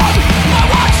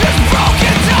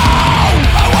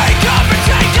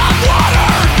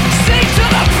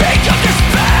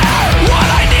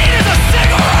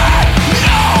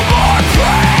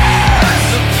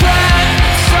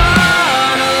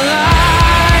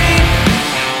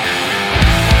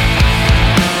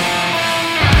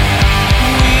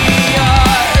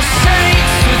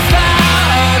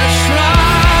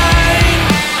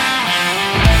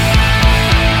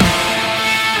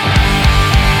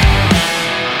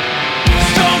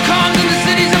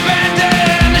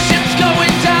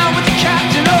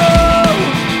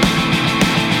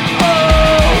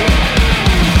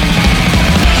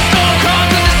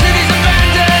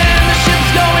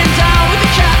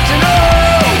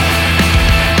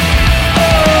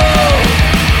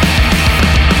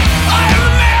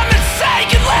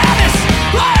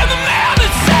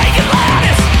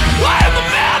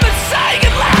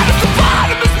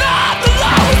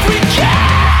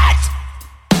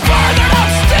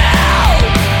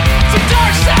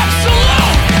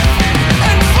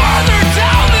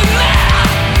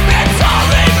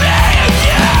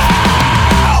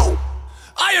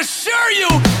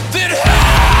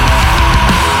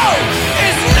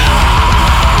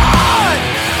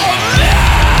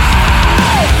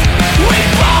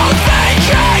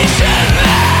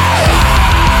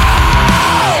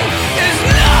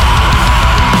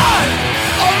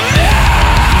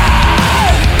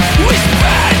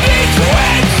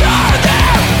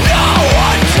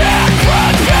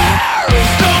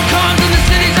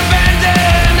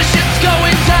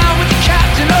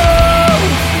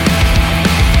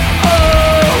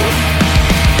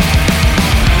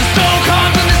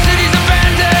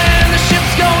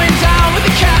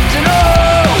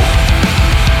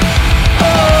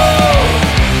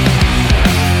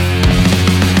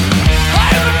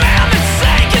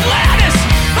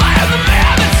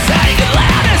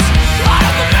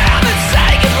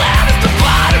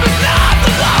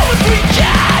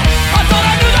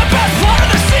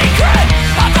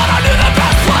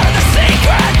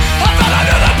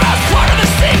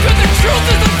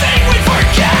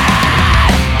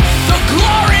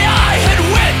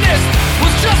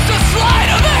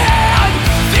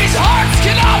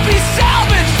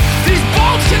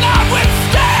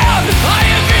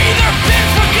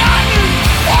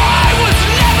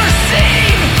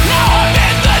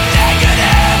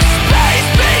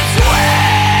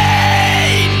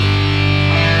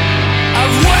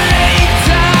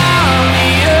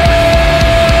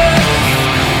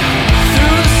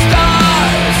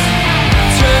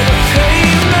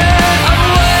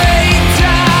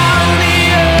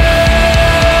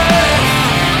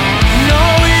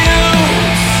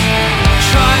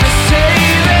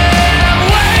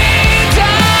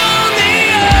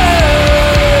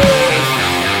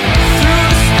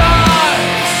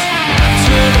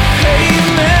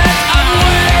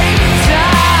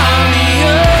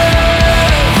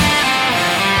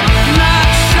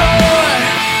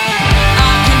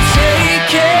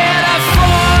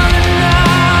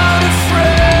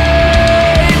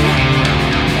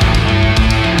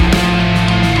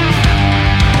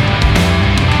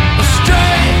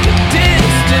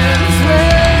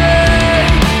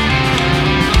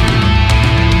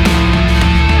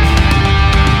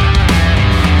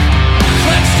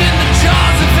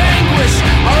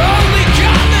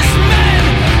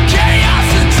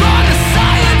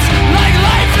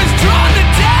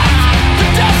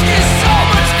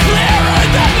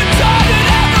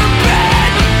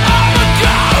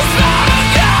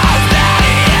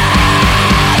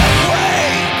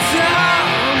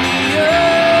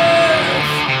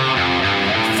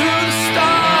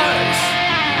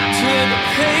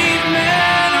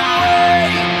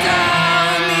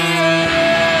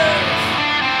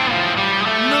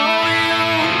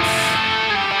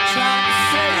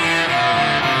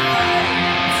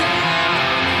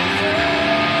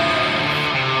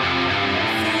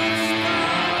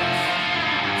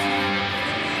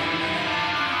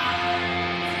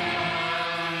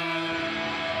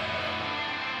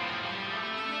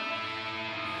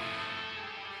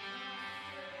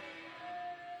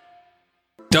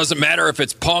Doesn't matter if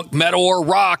it's punk, metal, or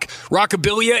rock,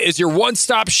 Rockabilia is your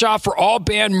one-stop shop for all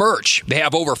band merch. They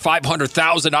have over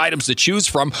 500,000 items to choose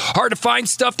from. Hard to find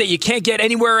stuff that you can't get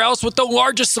anywhere else with the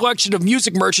largest selection of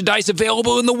music merchandise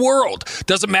available in the world.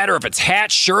 Doesn't matter if it's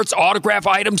hats, shirts, autograph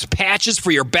items, patches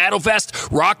for your battle vest,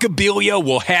 Rockabilia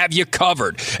will have you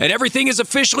covered. And everything is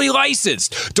officially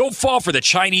licensed. Don't fall for the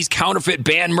Chinese counterfeit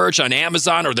band merch on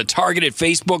Amazon or the targeted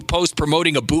Facebook post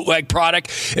promoting a bootleg product.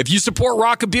 If you support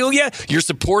Rockabilia, you're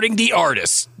supporting the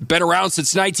artists. Been around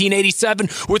since 1987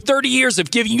 with 30 years of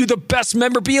giving you the best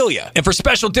memorabilia. And for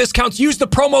special discounts, use the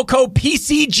promo code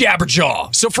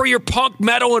PCJabberjaw. So for your punk,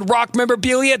 metal, and rock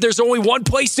memorabilia, there's only one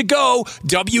place to go,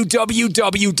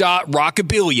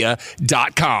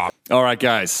 www.rockabilia.com. All right,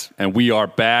 guys, and we are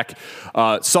back.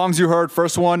 Songs you heard,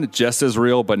 first one, Just As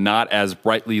Real But Not As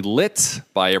Brightly Lit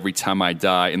by Every Time I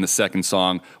Die. In the second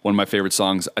song, one of my favorite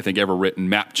songs I think ever written,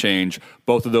 Map Change.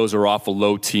 Both of those are off of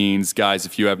Low Teens. Guys,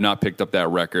 if you have not picked up that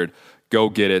record, go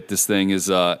get it. This thing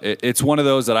is, it's one of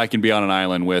those that I can be on an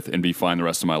island with and be fine the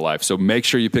rest of my life. So make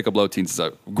sure you pick up Low Teens. It's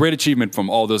a great achievement from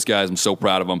all those guys. I'm so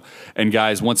proud of them. And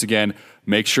guys, once again,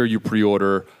 make sure you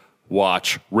pre-order,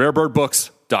 watch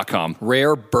rarebirdbooks.com.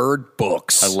 Rare Bird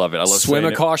Books. I love it. I love Swim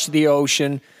saying across the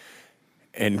ocean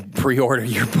and pre-order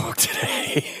your book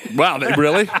today. Wow,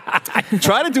 really?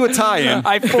 Try to do a tie-in.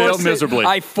 I failed miserably.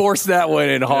 I forced that one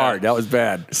in hard. Yeah. That was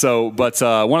bad. So, but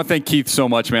I want to thank Keith so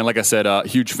much, man. Like I said,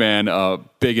 huge fan.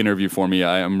 Big interview for me.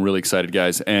 I'm really excited,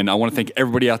 guys. And I want to thank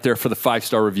everybody out there for the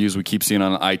 5-star reviews we keep seeing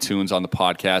on iTunes, on the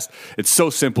podcast. It's so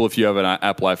simple if you have an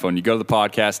Apple iPhone. You go to the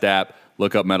podcast app,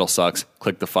 look up Metal Sucks,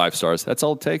 click the 5 stars. That's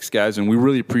all it takes, guys. And we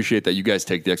really appreciate that you guys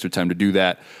take the extra time to do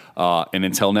that. And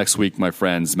until next week, my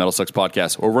friends, Metal Sucks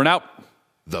Podcast, over and out.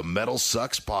 The Metal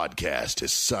Sucks Podcast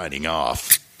is signing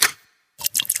off.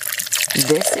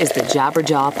 This is the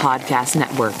Jabberjaw Podcast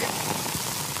Network.